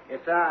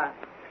 Yes, sir.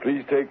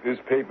 Please take this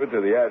paper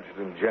to the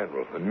Adjutant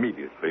General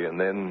immediately, and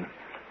then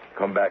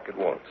come back at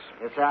once.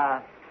 Yes,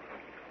 sir.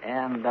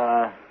 And,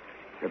 the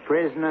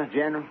prisoner,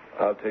 General?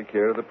 I'll take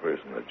care of the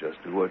prisoner. Just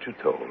do what you're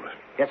told.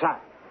 Yes, sir.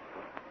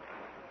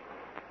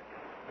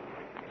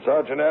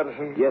 Sergeant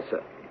Addison? Yes,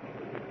 sir.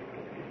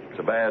 It's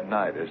a bad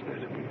night, isn't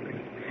it?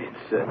 It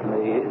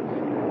certainly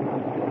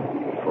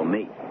is. For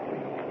me.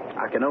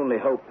 I can only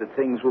hope that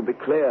things will be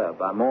clear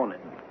by morning.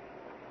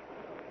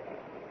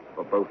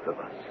 For both of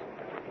us.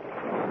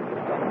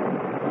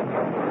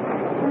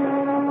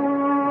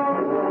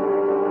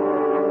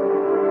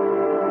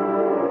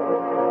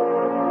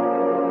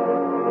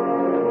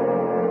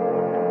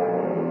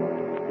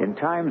 In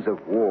times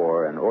of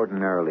war, an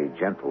ordinarily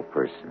gentle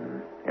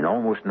person, in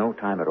almost no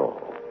time at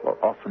all, will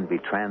often be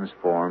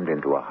transformed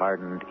into a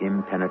hardened,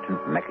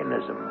 impenitent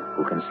mechanism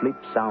who can sleep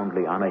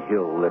soundly on a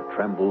hill that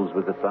trembles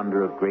with the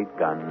thunder of great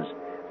guns,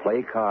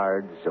 play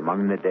cards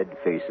among the dead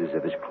faces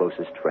of his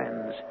closest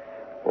friends,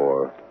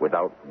 or,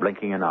 without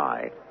blinking an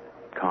eye,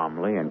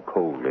 calmly and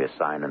coldly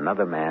assign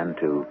another man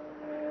to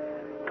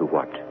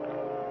what?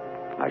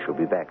 I shall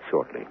be back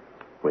shortly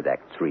with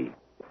Act 3.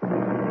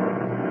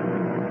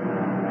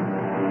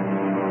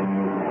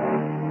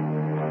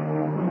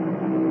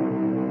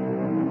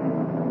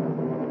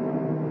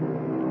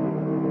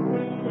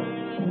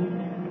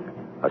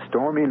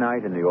 stormy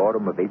night in the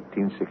autumn of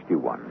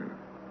 1861,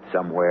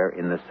 somewhere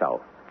in the South,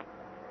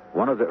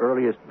 one of the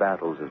earliest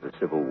battles of the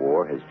Civil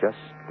War has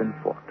just been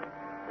fought.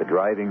 The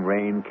driving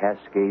rain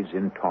cascades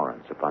in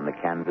torrents upon the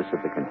canvas of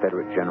the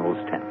Confederate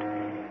general's tent.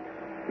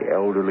 The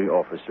elderly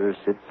officer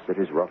sits at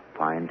his rough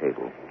pine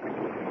table.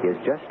 He has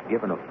just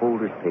given a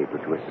folded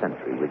paper to a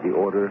sentry with the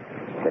order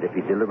that it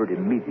be delivered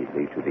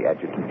immediately to the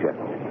adjutant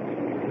general.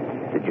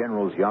 The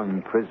general's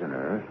young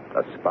prisoner,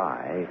 a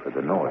spy for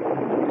the North,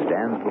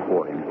 stands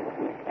before him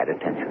at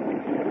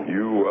attention.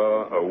 You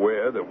are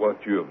aware that what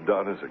you have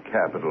done is a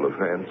capital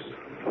offense,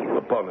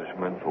 the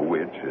punishment for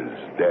which is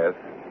death?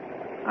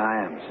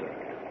 I am, sir.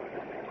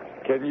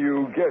 Can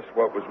you guess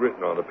what was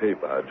written on the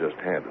paper I just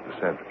handed the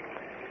sentry?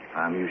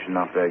 I'm usually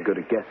not very good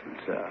at guessing,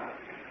 sir.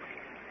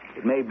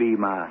 It may be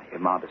my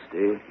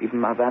immodesty, even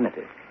my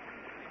vanity.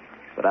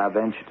 But I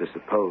venture to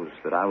suppose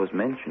that I was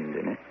mentioned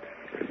in it.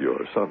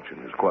 Your assumption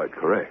is quite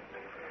correct.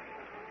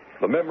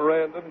 The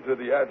memorandum to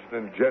the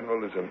Adjutant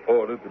General is an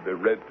order to be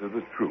read to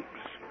the troops.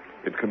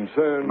 It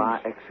concerns... my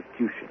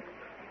execution.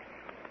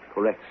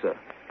 Correct, sir.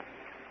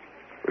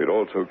 It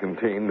also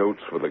contained notes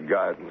for the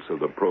guidance of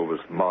the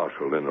Provost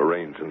Marshal in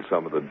arranging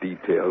some of the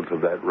details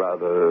of that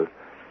rather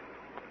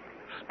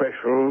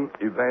special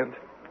event.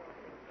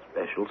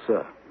 Special,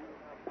 sir.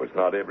 It was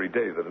not every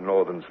day that a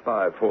Northern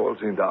spy falls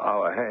into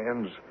our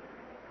hands,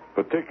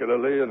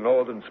 particularly a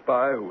Northern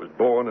spy who was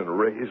born and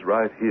raised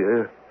right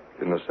here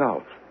in the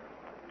South.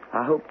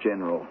 I hope,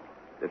 General,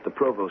 that the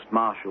Provost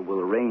Marshal will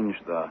arrange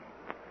the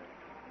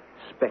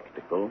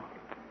spectacle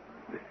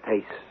with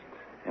taste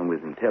and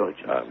with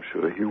intelligence. I'm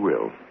sure he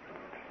will.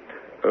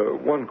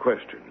 One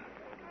question.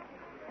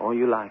 All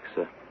you like,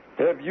 sir.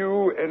 Have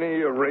you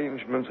any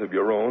arrangements of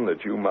your own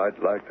that you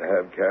might like to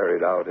have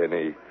carried out?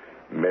 Any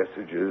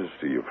messages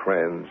to your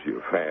friends,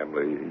 your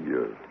family,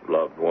 your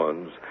loved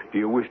ones? Do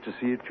you wish to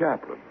see a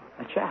chaplain?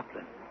 A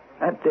chaplain?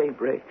 At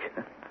daybreak?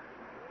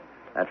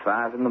 At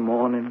 5 in the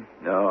morning?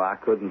 No, I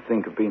couldn't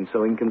think of being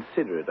so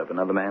inconsiderate of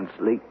another man's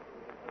sleep.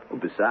 Well,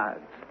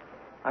 besides,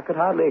 I could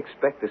hardly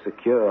expect to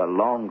secure a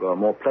longer,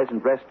 more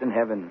pleasant rest in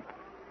heaven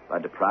by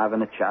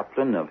depriving a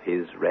chaplain of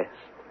his rest.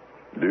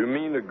 Do you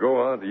mean to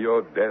go on to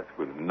your death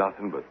with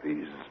nothing but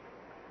these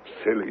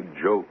silly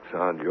jokes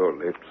on your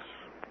lips?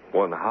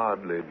 One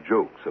hardly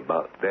jokes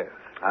about death.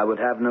 I would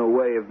have no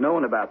way of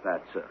knowing about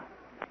that, sir.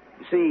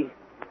 You see,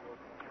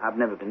 I've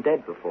never been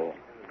dead before.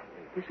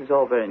 This is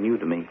all very new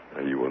to me.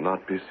 You will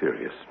not be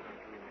serious.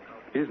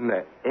 Isn't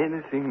there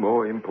anything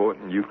more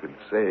important you can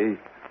say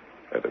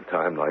at a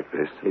time like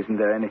this? Isn't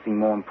there anything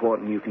more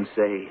important you can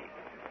say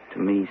to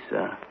me,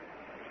 sir?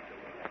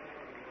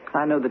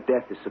 I know that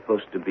death is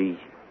supposed to be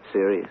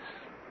serious,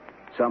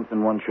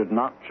 something one should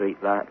not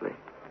treat lightly.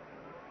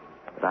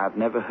 But I've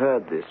never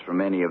heard this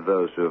from any of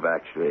those who have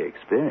actually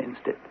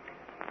experienced it.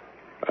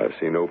 I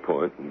see no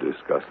point in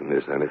discussing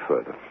this any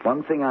further.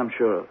 One thing I'm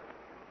sure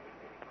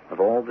of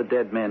all the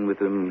dead men with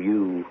whom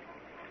you,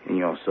 in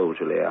your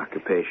soldierly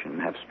occupation,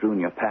 have strewn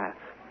your path,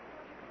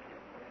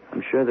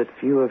 I'm sure that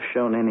few have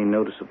shown any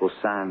noticeable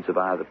signs of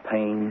either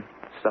pain,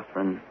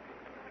 suffering,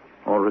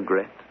 or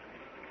regret.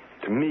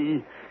 To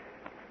me,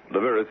 the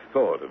very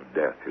thought of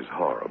death is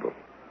horrible.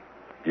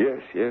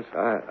 Yes,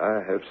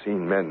 I have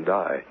seen men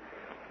die.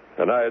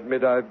 And I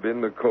admit I've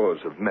been the cause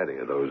of many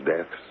of those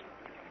deaths.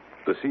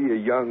 To see a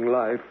young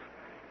life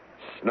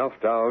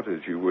snuffed out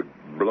as you would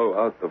blow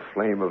out the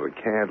flame of a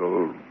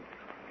candle.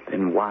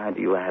 Then why do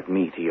you add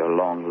me to your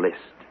long list?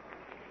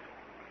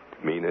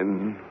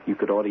 Meaning? You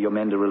could order your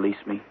men to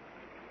release me.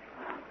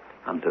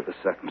 Under the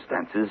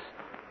circumstances,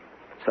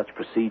 such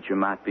procedure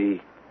might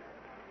be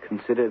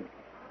considered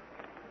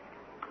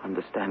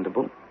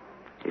understandable,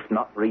 if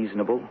not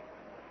reasonable.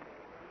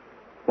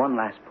 One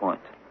last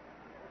point.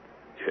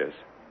 Yes?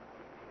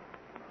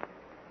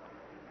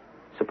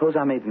 Suppose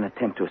I made an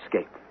attempt to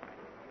escape.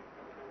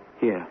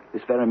 Here,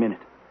 this very minute.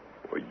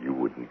 Well, you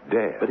wouldn't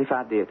dare. But if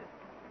I did,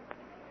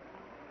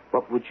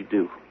 what would you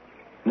do?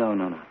 No,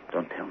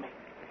 don't tell me.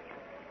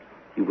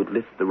 You would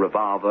lift the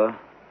revolver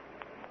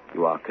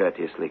you are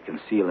courteously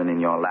concealing in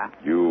your lap.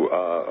 You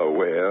are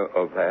aware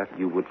of that?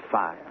 You would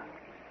fire.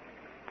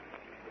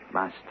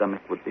 My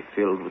stomach would be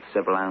filled with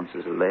several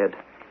ounces of lead.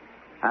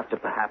 After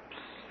perhaps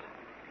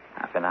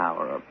half an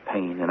hour of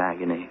pain and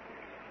agony,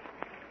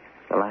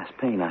 the last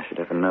pain I should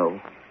ever know,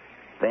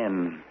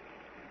 then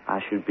I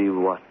should be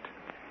what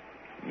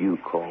you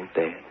call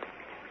dead.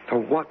 So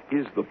what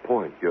is the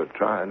point you're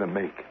trying to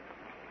make?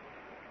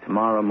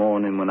 Tomorrow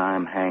morning when I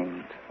am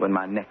hanged, when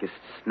my neck is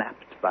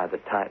snapped by the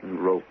tightened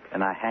rope,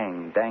 and I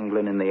hang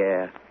dangling in the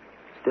air,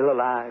 still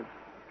alive,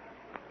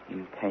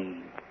 in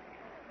pain,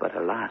 but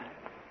alive,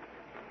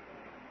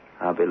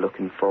 I'll be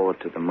looking forward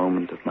to the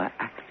moment of my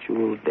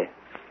actual death.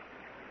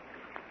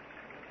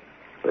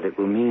 But it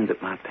will mean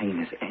that my pain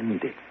is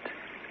ended.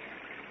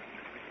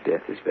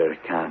 Death is very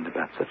kind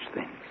about such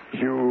things.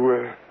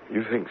 You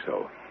think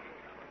so?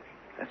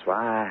 That's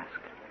why I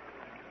ask.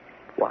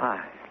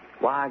 Why?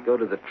 Why go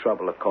to the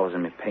trouble of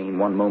causing me pain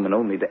one moment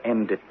only to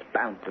end it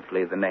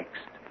bountifully the next?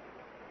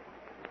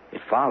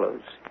 It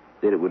follows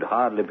that it would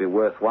hardly be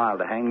worthwhile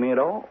to hang me at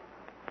all.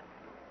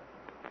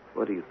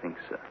 What do you think,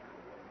 sir?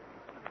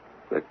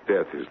 That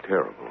death is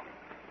terrible.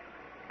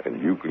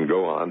 And you can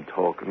go on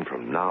talking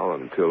from now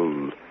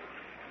until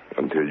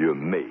you're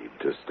made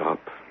to stop.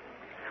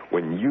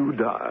 When you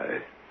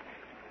die,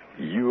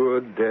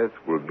 your death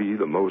will be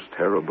the most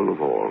terrible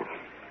of all.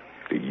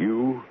 To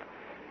you,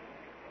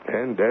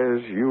 and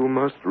as you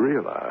must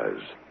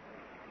realize,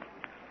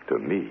 to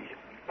me.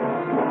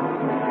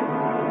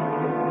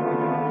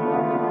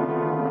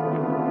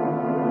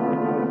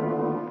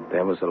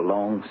 There was a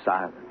long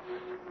silence.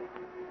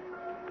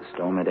 The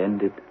storm had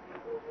ended.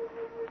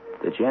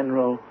 The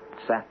general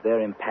sat there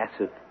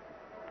impassive,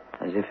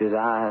 as if his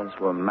eyes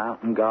were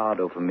mounting guard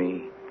over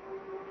me,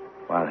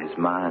 while his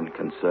mind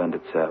concerned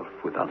itself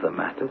with other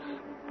matters.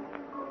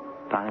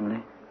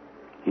 Finally,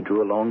 he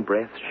drew a long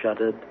breath,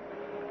 shuddered,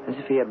 as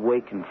if he had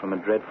wakened from a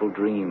dreadful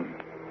dream,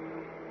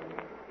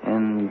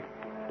 and,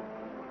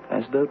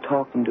 as though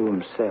talking to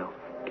himself,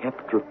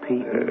 kept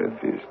repeating,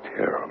 "Death is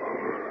terrible.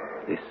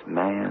 This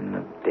man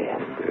of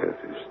death.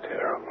 Death is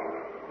terrible."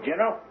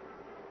 General,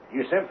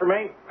 you sent for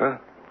me? Huh?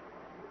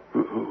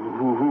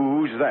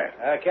 Who's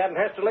that? Captain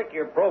Hesterlick,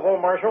 your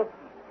provost marshal.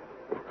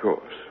 Of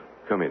course.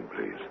 Come in,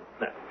 please.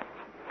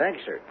 Thank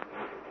you, sir.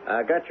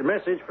 I got your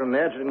message from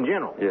the adjutant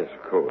general. Yes,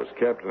 of course.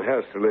 Captain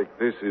Hesterlick,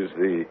 this is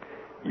the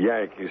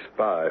Yankee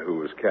spy who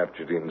was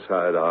captured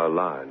inside our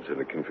lines in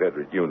a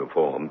Confederate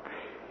uniform.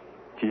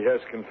 He has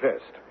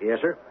confessed.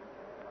 Yes, sir.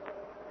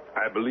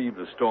 I believe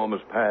the storm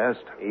has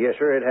passed. Yes,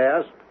 sir, it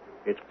has.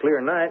 It's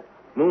clear night,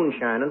 moon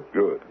shining.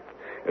 Good.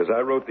 As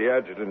I wrote the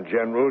adjutant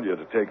general, you're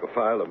to take a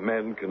file of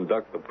men,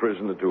 conduct the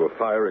prisoner to a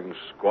firing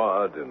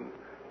squad, and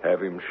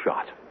have him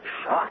shot.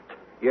 Shot?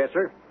 Yes,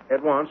 sir,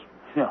 at once.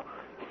 No,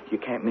 you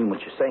can't mean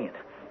what you're saying.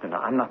 No,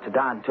 I'm not to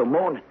die until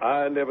morning.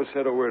 I never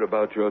said a word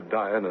about your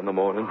dying in the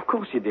morning. Of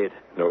course you did.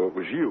 No, it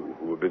was you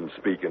who have been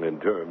speaking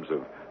in terms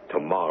of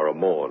tomorrow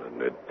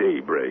morning at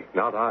daybreak,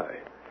 not I.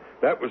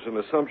 That was an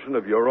assumption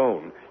of your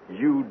own.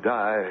 You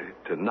die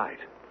tonight.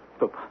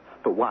 But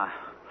why?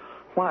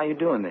 Why are you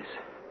doing this?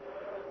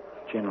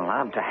 General,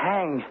 I'm to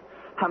hang.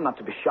 I'm not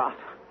to be shot.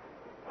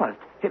 Well,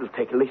 it'll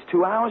take at least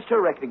 2 hours to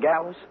erect the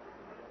gallows.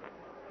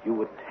 You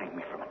wouldn't hang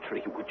me from a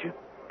tree, would you?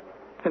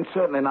 And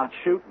certainly not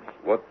shoot me.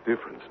 What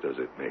difference does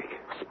it make?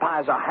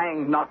 Spies are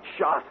hanged, not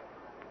shot.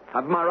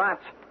 I've my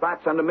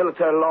rights under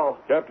military law.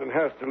 Captain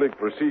Hesterlick,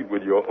 proceed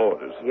with your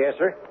orders. Yes,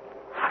 sir.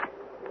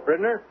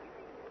 Prisoner,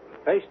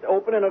 face the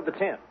opening of the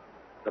tent.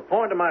 The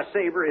point of my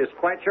saber is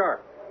quite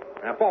sharp.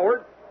 Now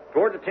forward,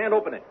 toward the tent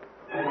opening.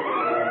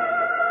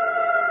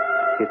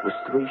 It was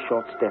 3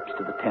 short steps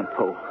to the tent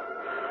pole.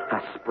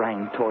 I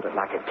sprang toward it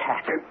like a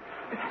cat.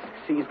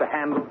 Seized the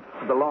handle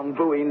of the long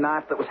bowie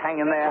knife that was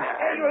hanging there.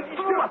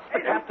 Thrust the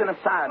captain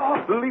aside,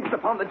 leaped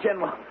upon the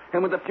general,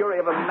 and with the fury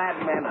of a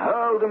madman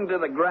hurled him to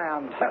the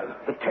ground.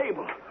 The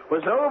table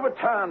was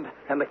overturned,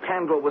 and the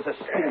candle was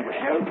extinguished.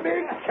 Help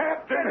me,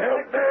 Captain,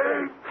 help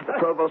me! The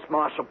provost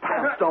marshal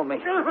pounced on me.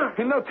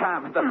 In no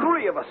time, the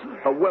 3 of us,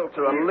 a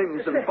welter of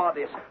limbs and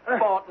bodies,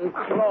 fought and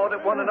clawed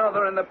at one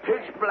another in the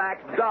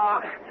pitch-black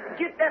dark.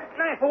 Get that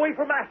knife away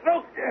from my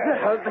throat!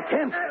 The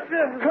tent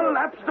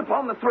collapsed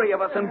upon the 3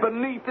 of us, and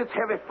beneath its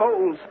heavy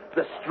folds,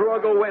 the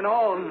struggle went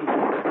on.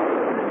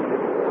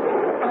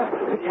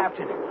 The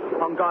captain,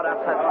 on guard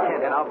outside the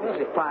tent, had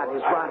obviously fired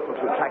his rifle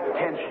to attract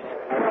attention.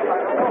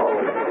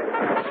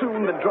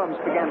 Soon the drums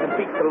began to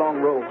beat the long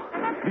roll.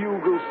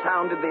 Bugles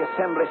sounded the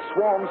assembly.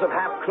 Swarms of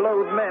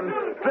half-clothed men,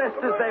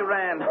 dressed as they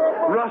ran,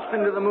 rushed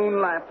into the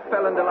moonlight,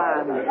 fell into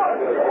line.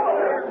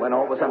 When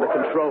all was under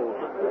control,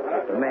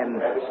 the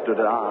men stood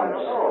at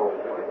arms,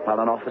 while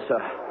an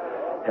officer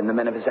and the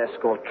men of his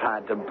escort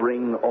tried to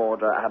bring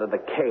order out of the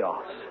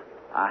chaos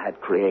I had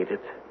created.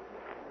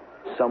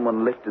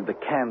 Someone lifted the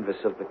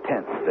canvas of the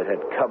tent that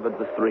had covered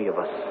the 3 of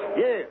us.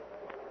 You,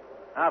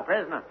 our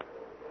prisoner.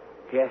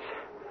 Yes.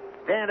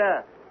 Stand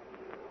up,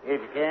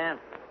 if you can.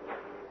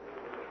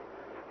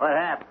 What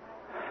happened?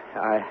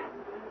 I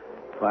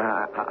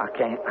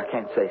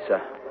can't say,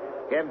 sir.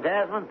 Captain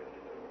Tasman?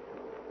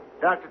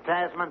 Dr.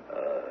 Tasman?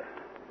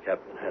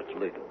 Captain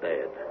Hesterlick is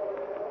dead.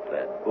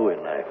 That bowie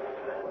knife,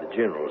 the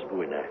general's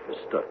bowie knife, was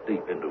stuck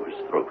deep into his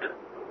throat.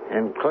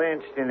 And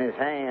clenched in his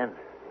hand,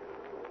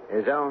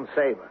 his own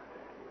saber,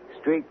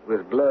 streaked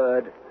with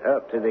blood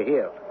up to the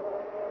hilt.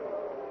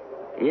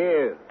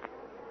 You,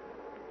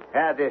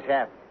 how'd this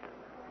happen?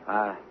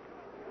 I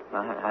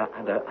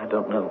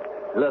don't know.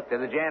 Look to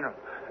the general.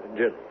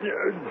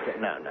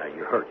 Now,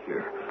 you're hurt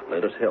here.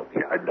 Let us help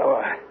you.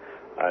 No,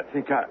 I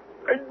think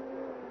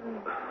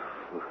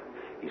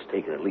He's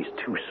taken at least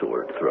 2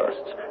 sword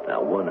thrusts.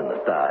 Now, one in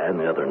the thigh and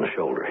the other in the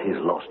shoulder. He's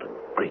lost a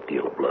great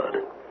deal of blood.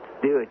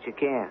 Do what you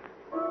can.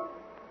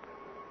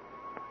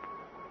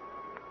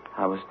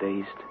 I was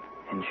dazed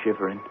and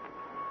shivering.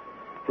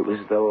 It was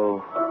as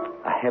though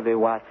a heavy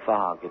white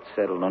fog had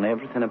settled on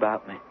everything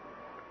about me.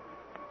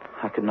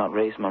 I could not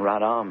raise my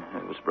right arm.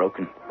 It was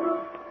broken.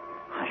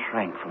 I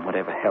shrank from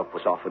whatever help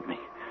was offered me,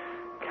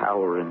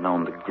 cowering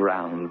on the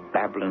ground,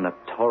 babbling a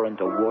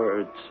torrent of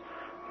words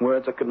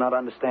I could not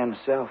understand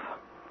myself.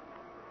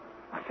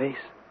 My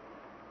face,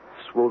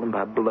 swollen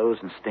by blows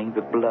and stained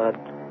with blood,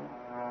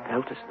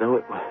 felt as though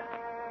it were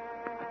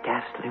a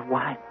ghastly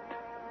white.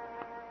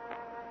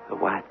 The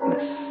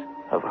whiteness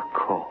of a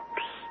corpse.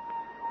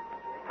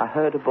 I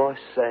heard a voice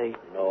say,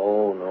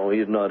 No,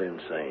 he's not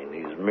insane.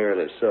 He's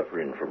merely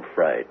suffering from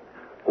fright.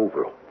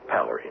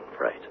 Overpowering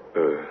fright.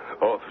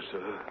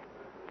 Officer,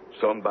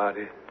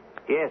 somebody.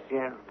 Yes,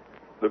 General.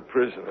 The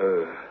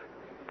prisoner,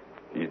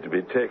 he's to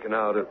be taken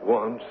out at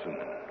once, and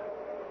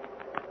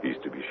he's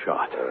to be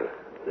shot.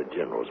 The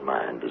general's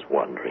mind is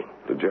wandering.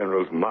 The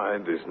general's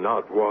mind is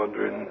not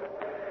wandering.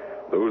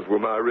 Those were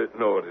my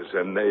written orders,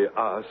 and they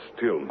are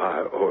still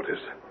my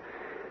orders.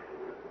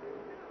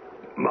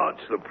 March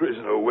the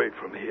prisoner away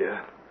from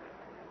here.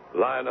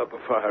 Line up a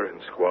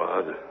firing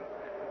squad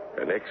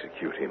and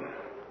execute him.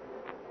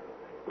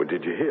 Well,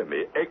 did you hear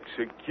me?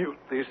 Execute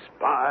this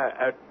spy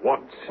at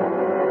once.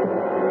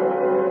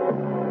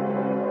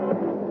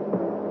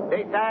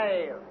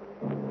 Detail.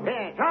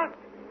 Attention.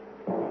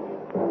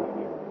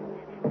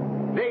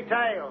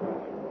 Detail.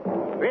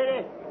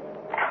 Ready?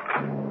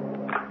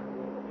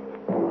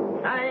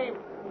 Name.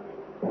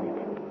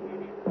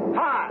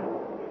 Fire.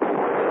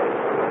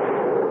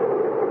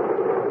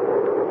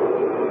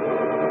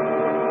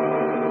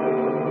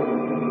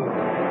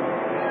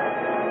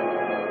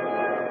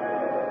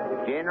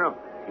 General,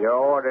 your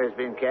order has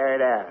been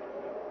carried out.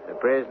 The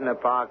prisoner,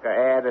 Parker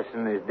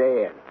Addison, is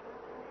dead.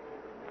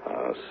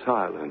 How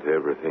silent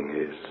everything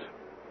is.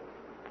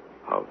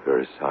 How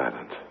very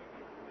silent.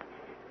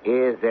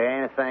 Is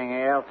there anything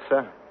else,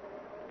 sir?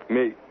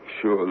 Make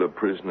sure the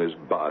prisoner's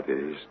body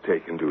is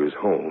taken to his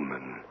home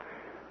and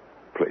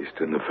placed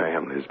in the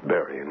family's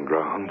burying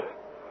ground.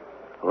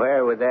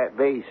 Where would that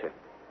be, sir?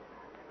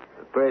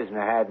 The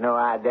prisoner had no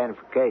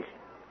identification.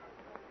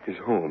 His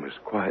home is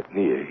quite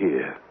near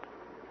here.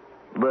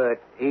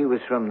 But he was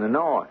from the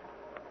north.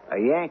 A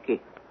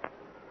Yankee.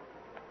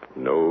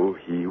 No,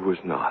 he was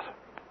not.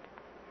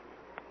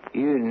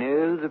 You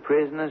knew the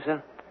prisoner,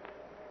 sir?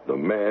 The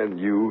man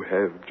you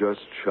have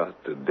just shot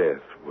to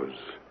death was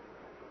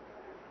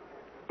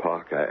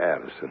Parker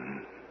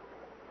Addison,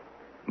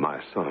 my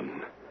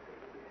son,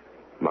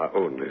 my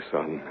only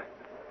son.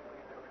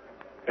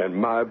 And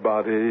my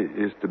body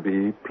is to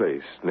be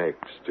placed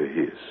next to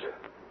his.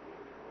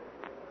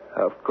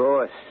 Of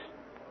course,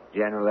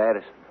 General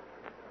Addison.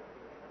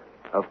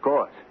 Of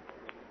course.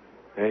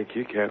 Thank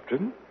you,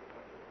 Captain.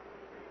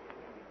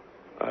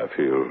 I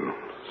feel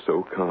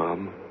so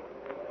calm.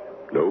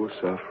 No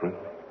suffering.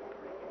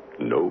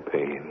 No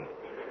pain.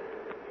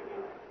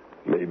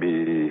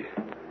 Maybe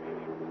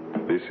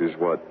this is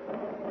what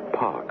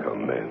Parker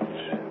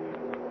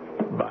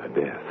meant by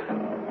death.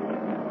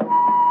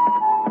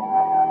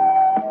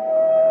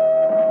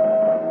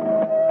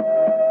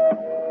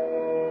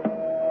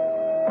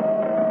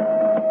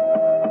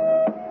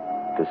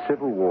 The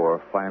Civil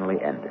War finally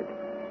ended,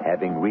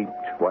 having reaped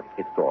what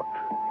it thought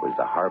was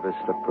the harvest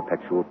of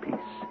perpetual peace,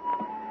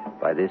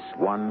 by this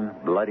one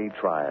bloody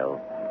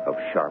trial of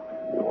sharp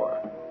war.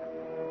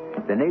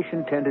 The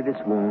nation tended its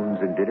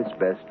wounds and did its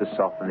best to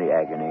soften the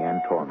agony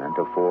and torment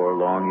of 4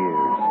 long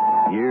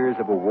years. Years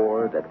of a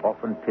war that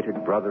often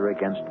pitted brother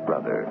against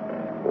brother,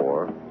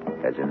 or,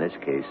 as in this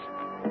case,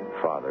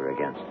 father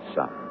against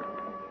son.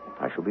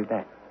 I shall be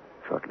back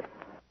shortly.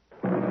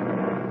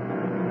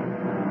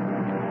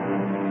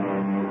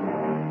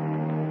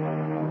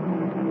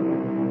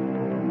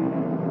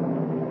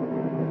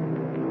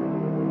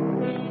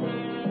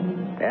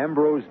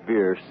 Ambrose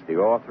Bierce, the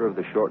author of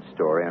the short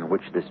story on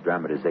which this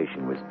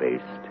dramatization was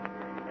based,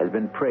 has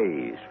been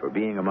praised for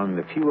being among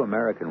the few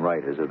American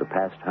writers of the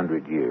past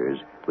 100 years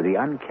with the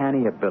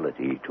uncanny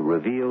ability to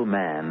reveal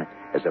man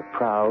as a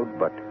proud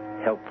but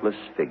helpless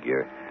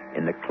figure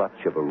in the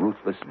clutch of a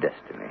ruthless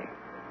destiny.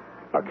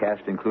 Our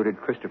cast included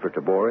Christopher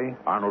Tabori,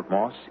 Arnold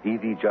Moss,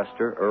 E.V.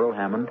 Juster, Earl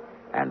Hammond,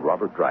 and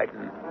Robert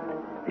Dryden.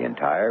 The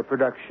entire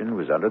production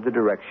was under the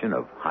direction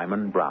of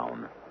Hyman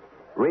Brown.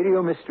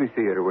 Radio Mystery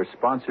Theater was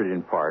sponsored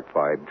in part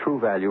by True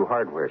Value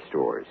Hardware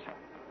Stores.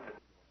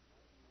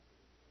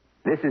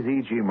 This is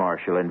E.G.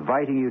 Marshall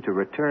inviting you to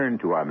return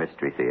to our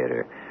Mystery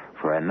Theater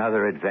for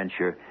another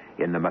adventure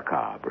in the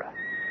macabre.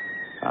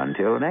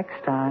 Until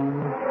next time,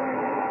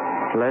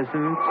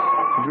 pleasant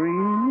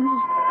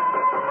dreams.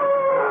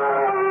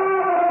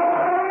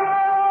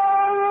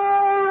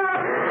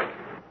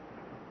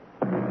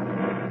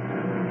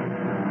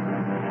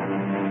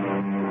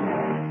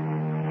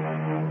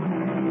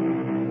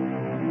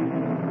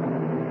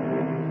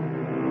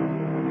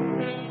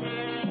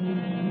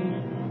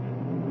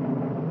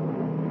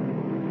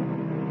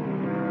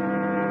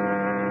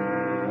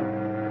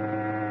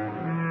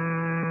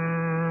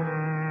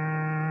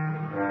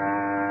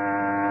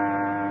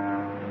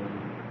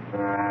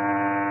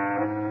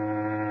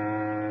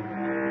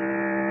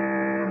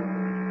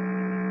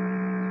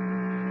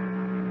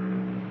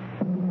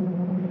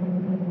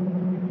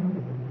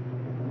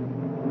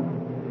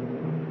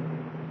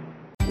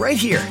 right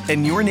here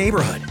in your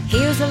neighborhood.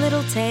 Here's a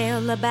little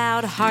tale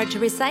about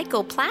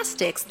hard-to-recycle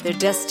plastics. Their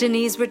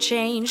destinies were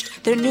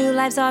changed. Their new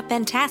lives are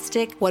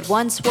fantastic. What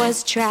once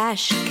was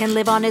trash can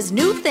live on as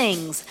new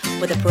things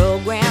with a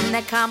program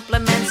that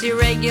complements your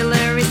regular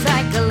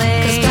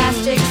recycling. 'Cause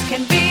plastics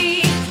can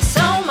be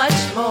so much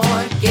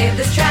more. Give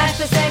this trash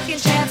the second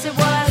chance it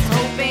was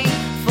hoping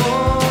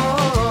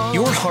for.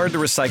 Your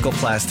hard-to-recycle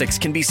plastics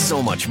can be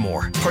so much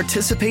more.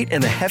 Participate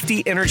in the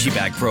Hefty Energy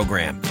Bag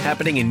program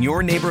happening in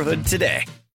your neighborhood today.